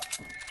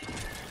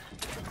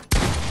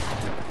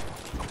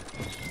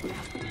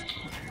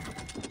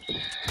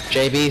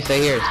 JB,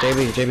 stay here,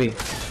 JB.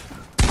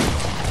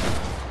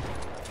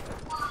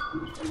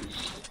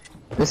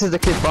 This is the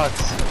kid box.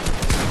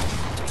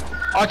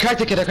 Oh, I cracked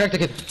the kid.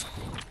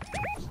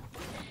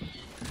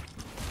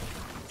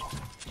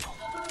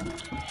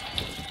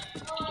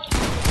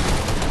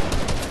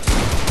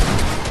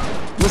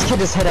 This kid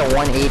just hit at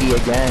 180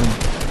 again.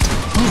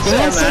 He's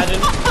dancing!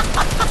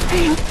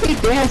 He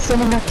danced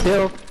and got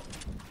killed.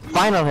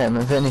 Final him,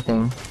 if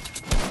anything.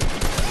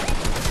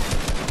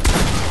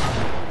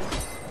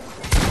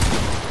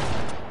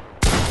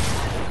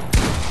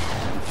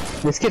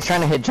 This kid's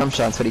trying to hit jump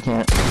shots, but he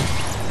can't.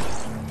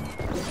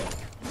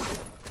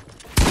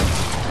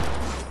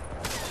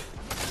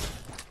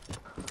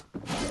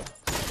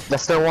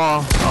 That's their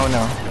wall. Oh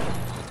no.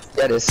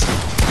 Yeah, it is.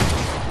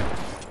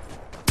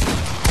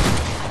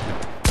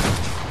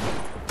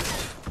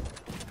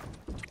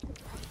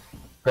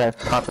 Grab,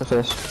 pop the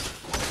fish.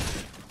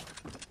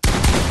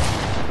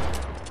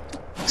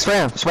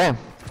 Swam.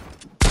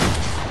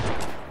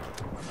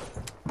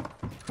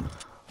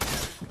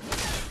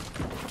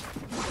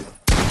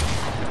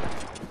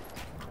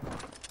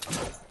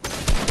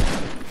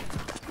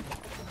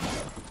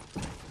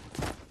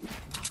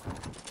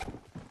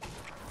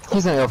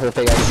 He's gonna go for the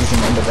fake out, he's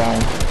gonna end up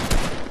dying.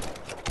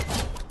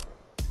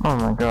 Oh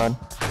my god.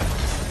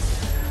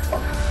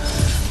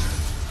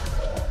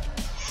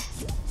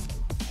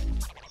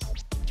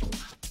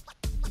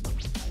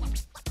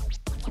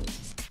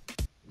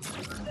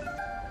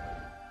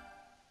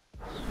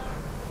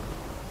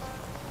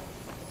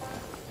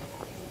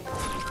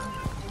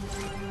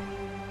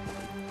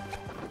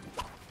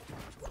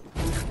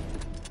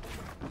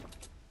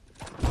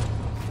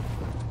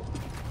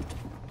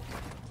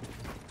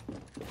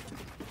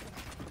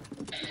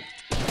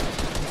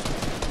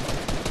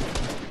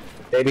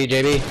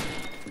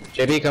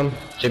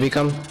 JB,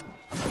 come.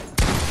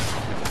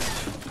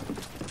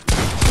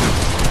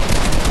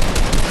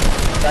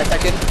 Back that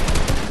kid.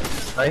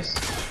 Nice.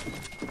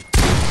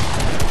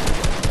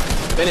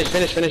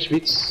 Finish,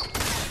 Beats.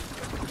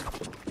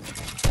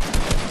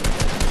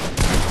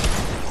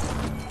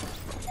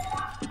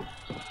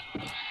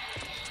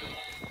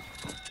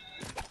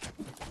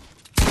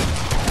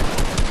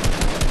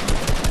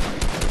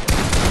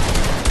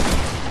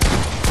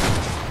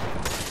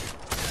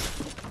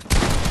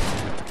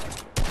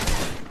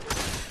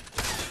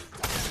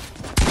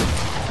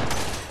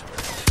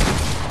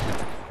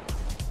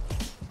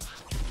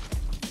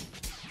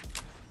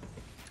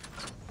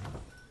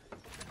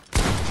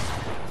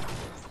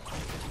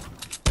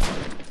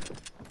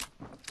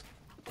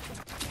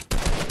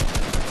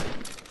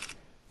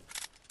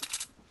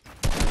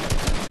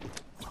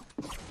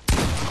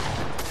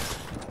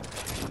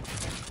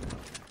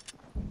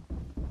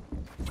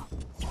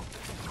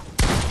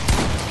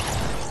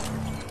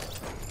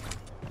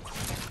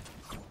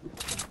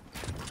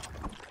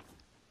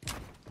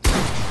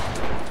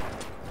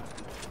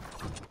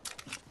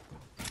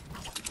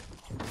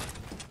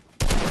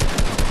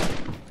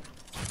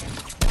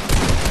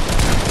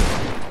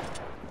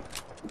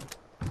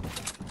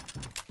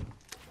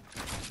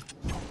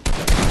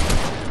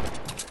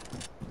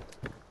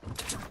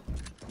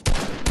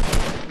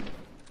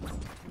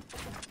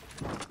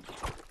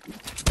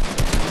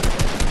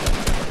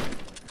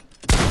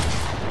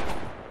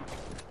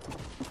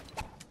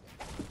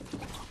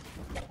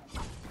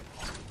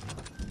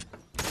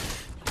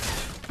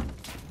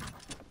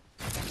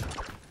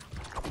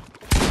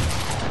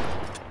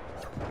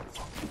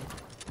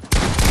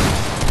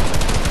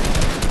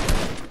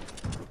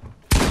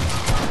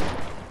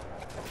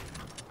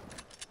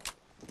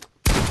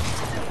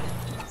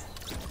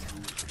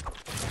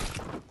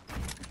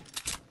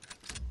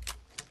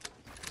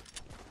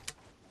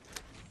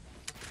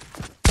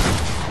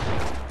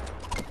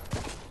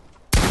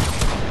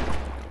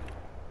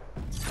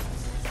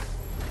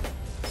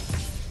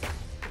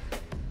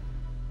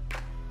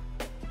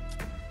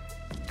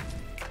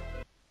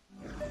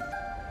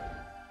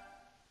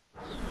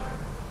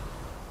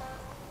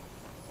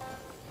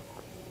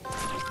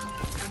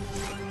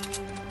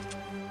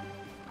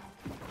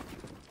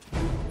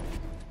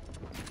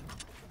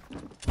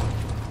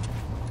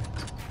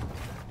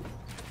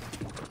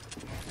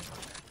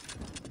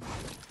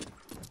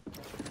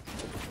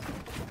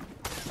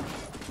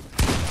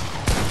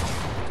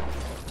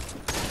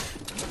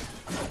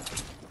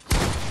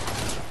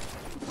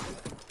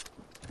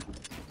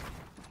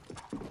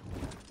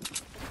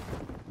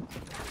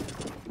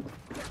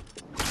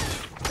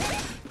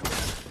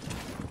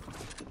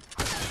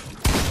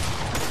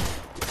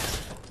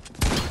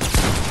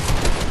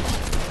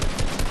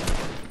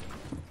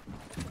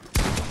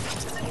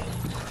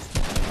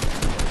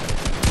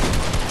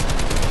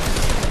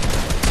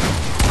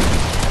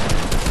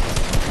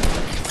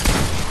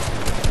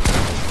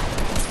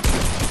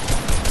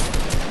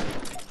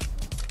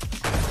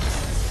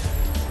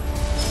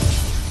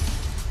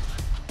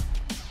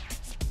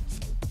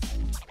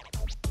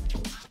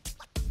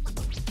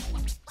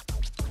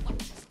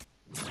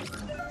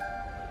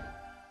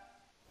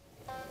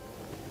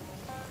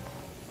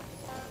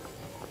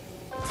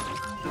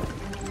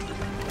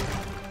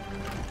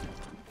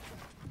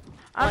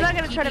 I'm not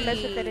gonna try to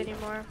mess with it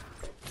anymore.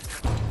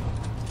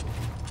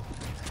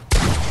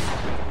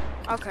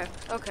 Okay,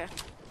 okay.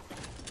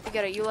 I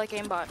get it, you like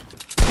aimbot.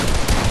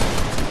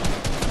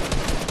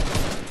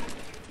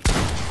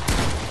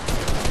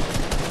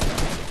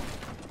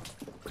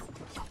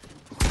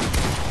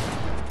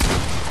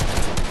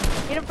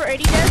 Hit him for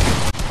 80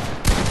 deaths.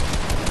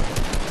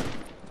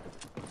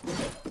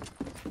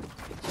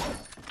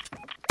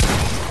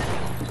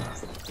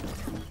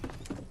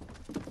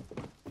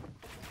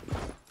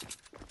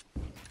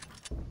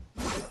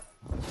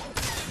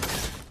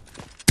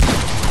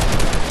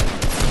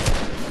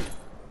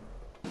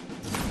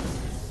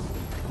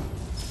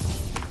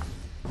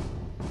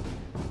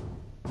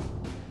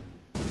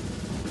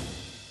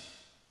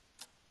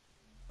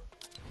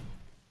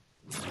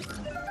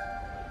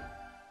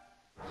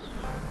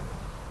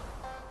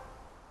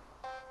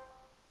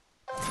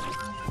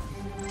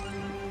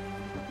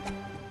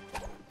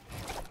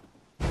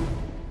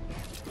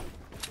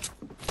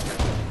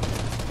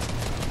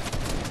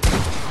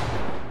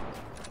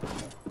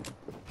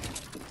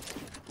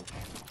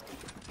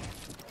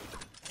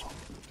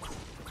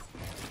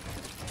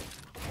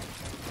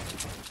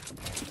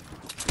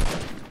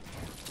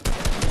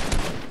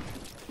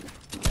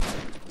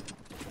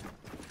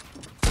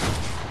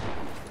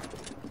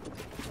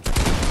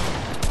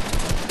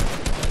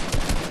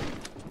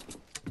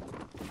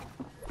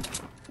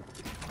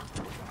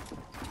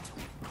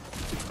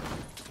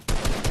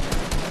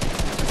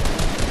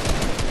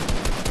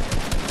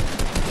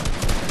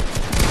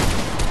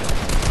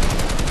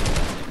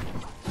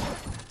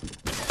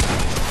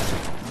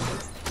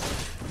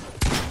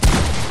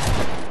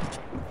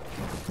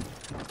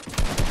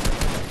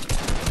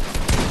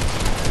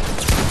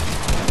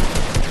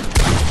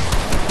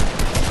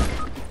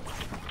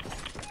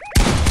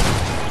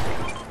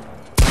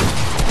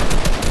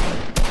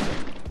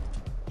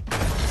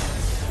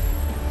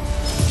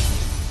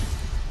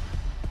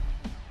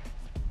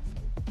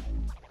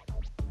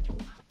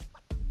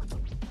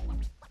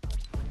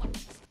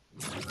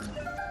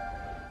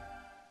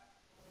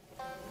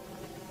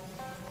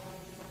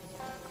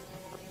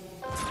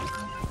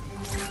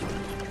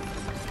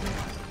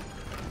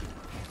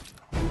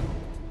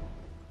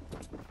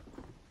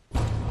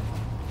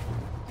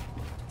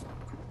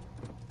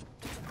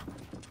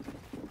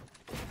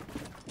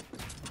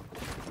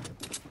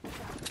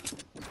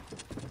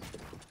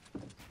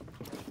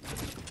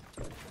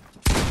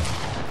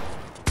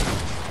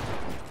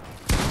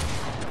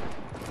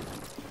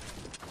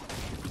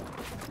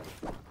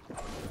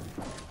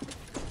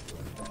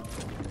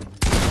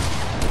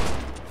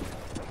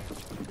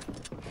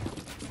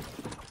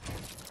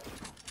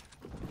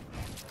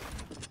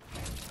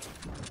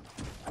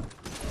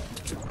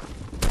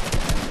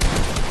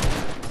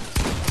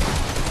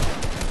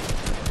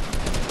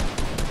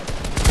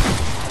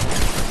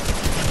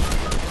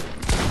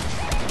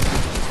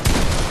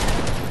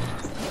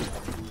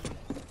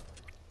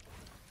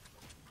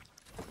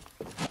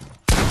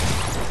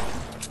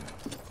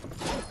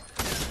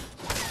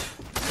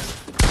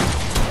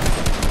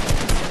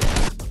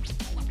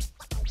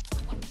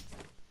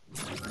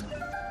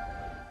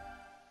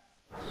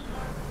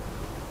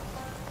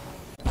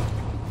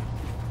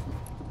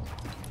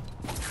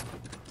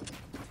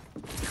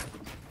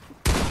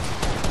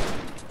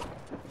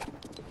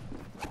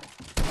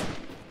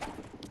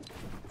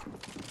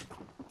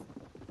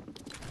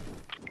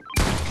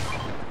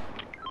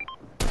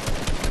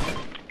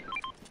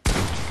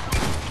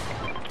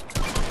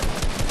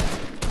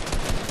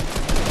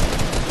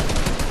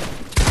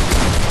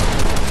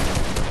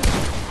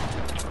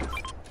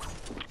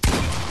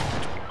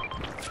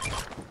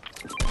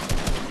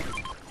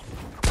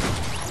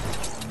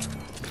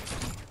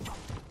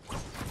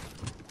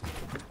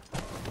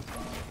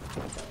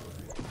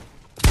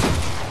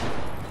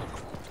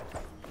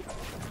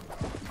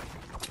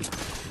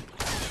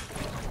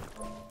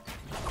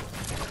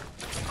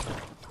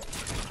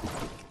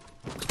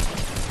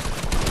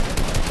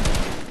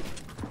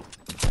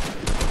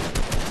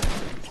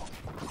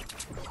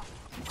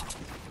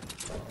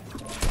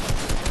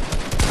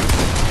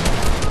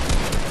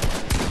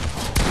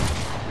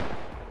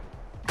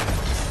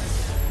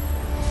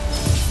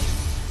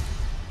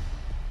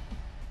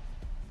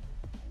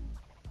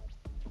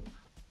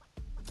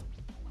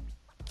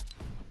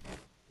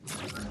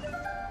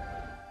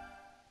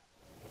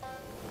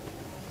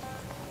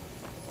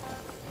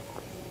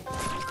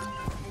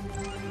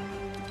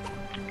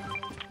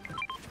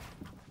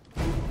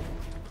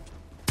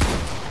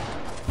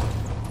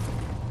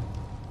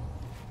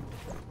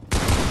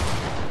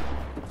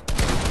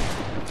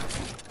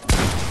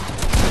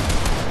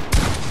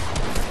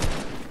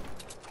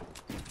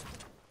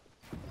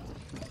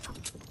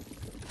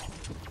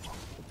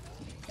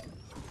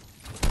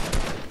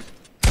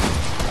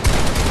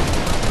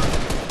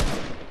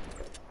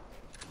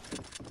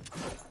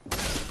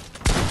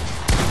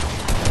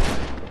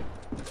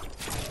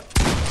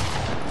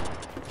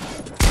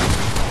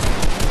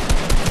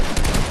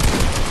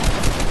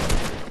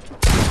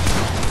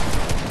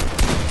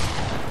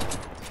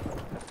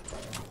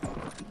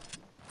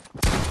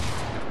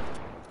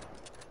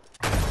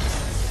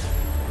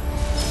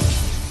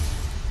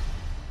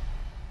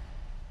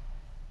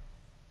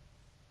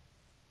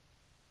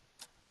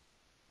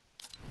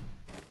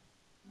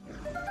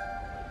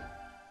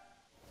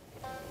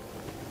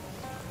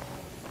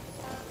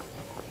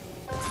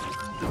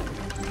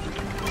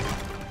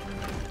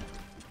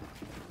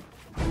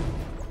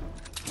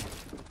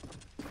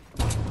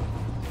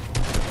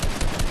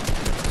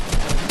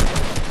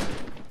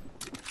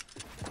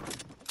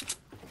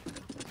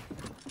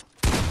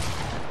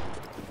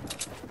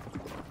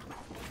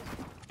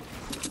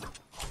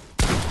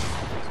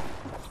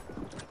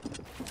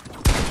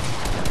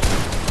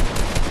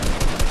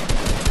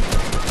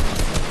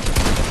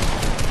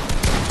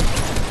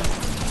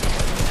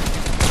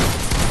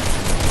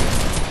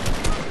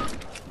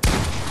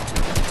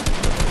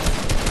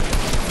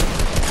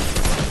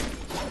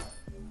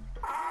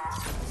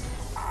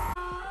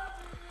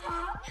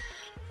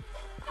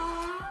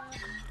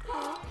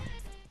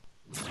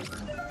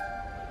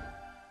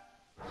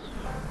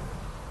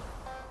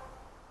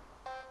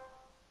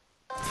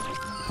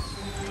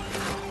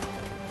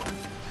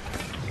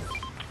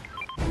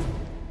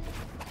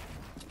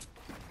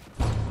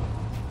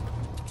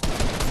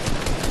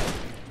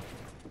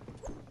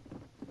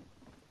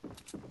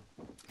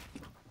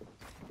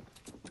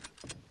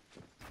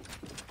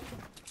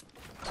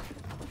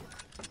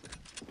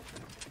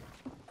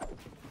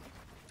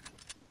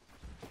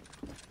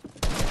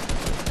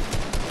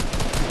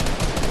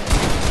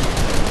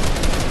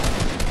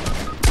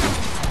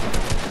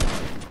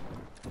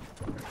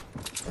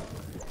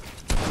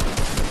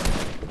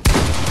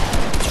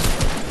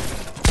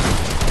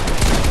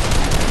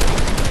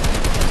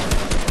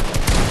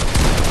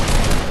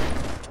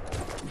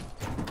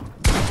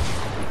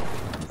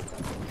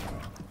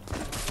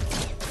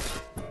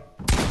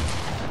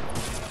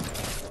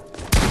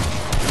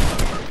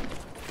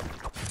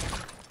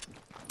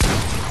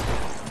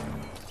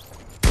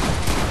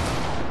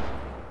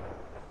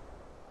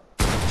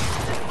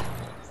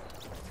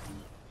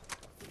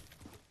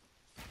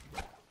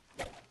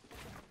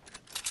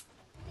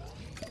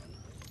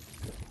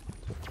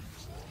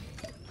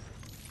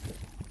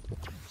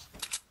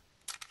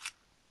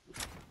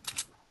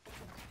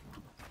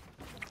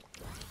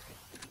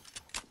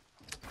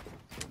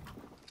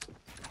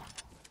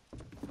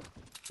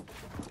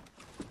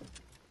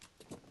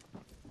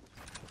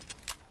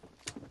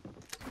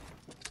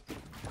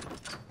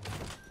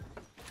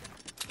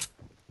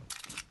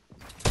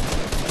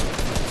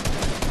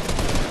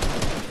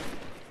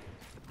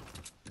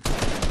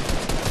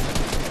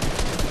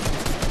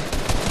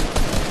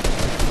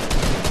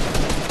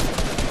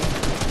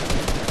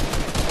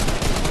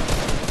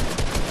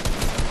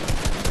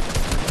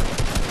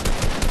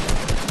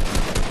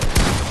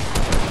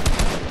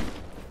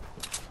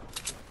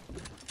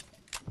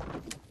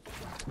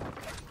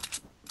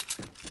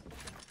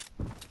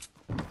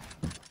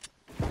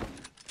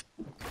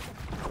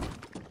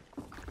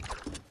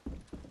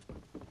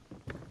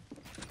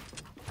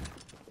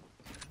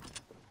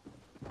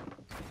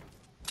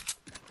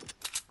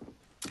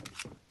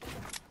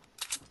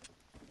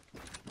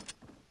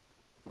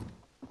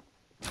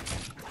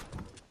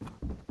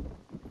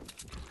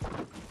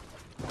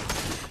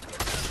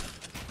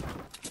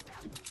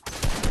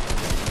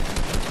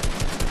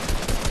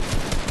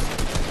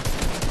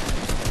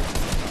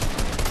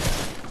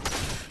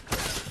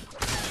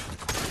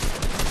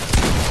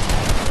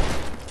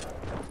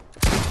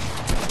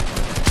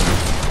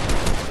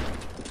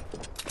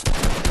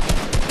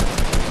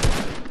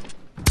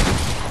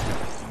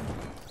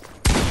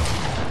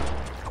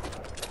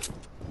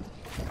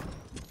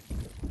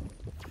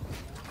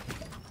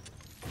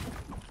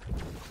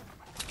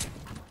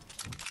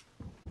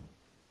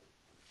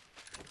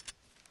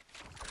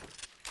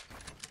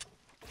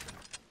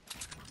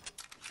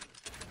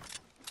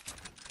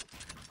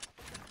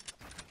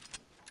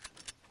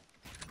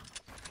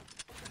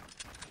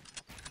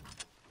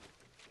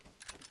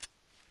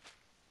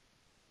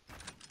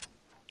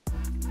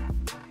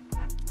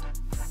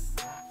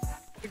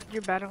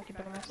 You're bad on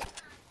keeping us.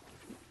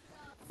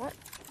 What?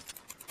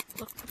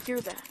 Look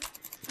through that.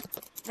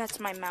 That's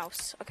my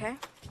mouse, okay?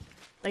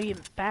 Are you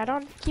bad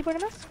on keyboard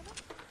and mouse?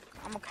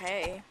 I'm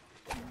okay.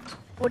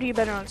 What are you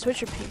better on,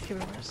 Switch or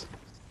keyboard and mouse?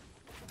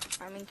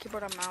 I mean,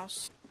 keyboard and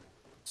mouse.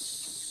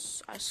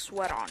 I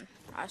sweat on.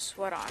 I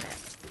sweat on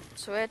it.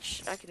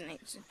 Switch, I can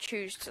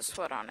choose to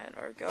sweat on it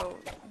or go,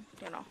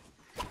 you know.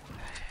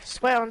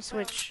 Sweat on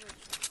Switch.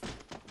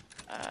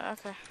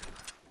 Okay.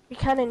 We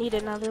kind of need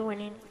it now. They're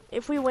winning.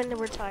 If we win, then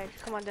we're tied.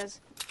 Come on, Des.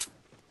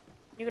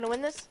 You gonna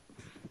win this?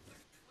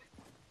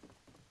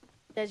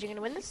 Des, you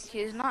gonna win this?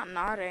 He's not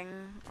nodding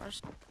or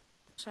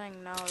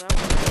saying no. That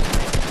was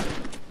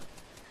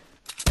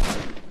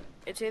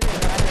it's either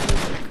that or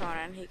he's in a corner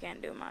and he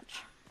can't do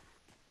much.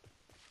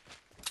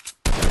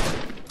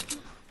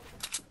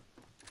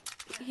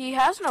 He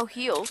has no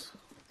heals.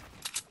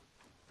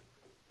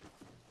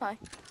 Hi.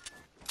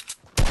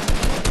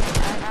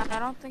 I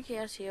don't think he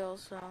has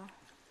heals, so.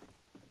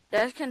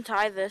 Des can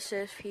tie this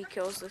if he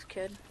kills this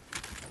kid.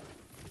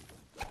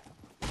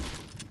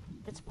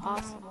 It's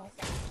possible.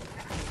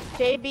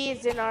 JB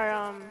is in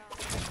our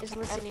is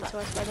listening to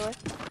us, by the way.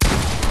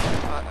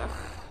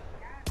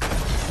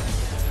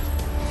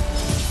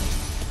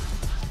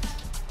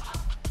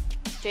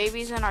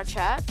 JB's in our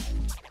chat.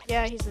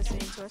 Yeah, he's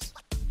listening to us.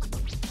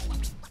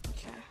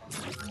 Okay.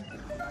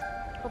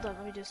 Hold on,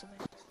 let me do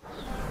something.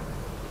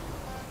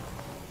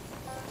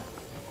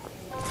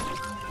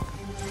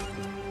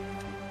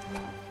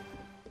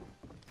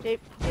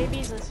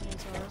 JB's listening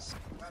to us.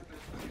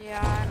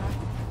 Yeah, I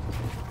know.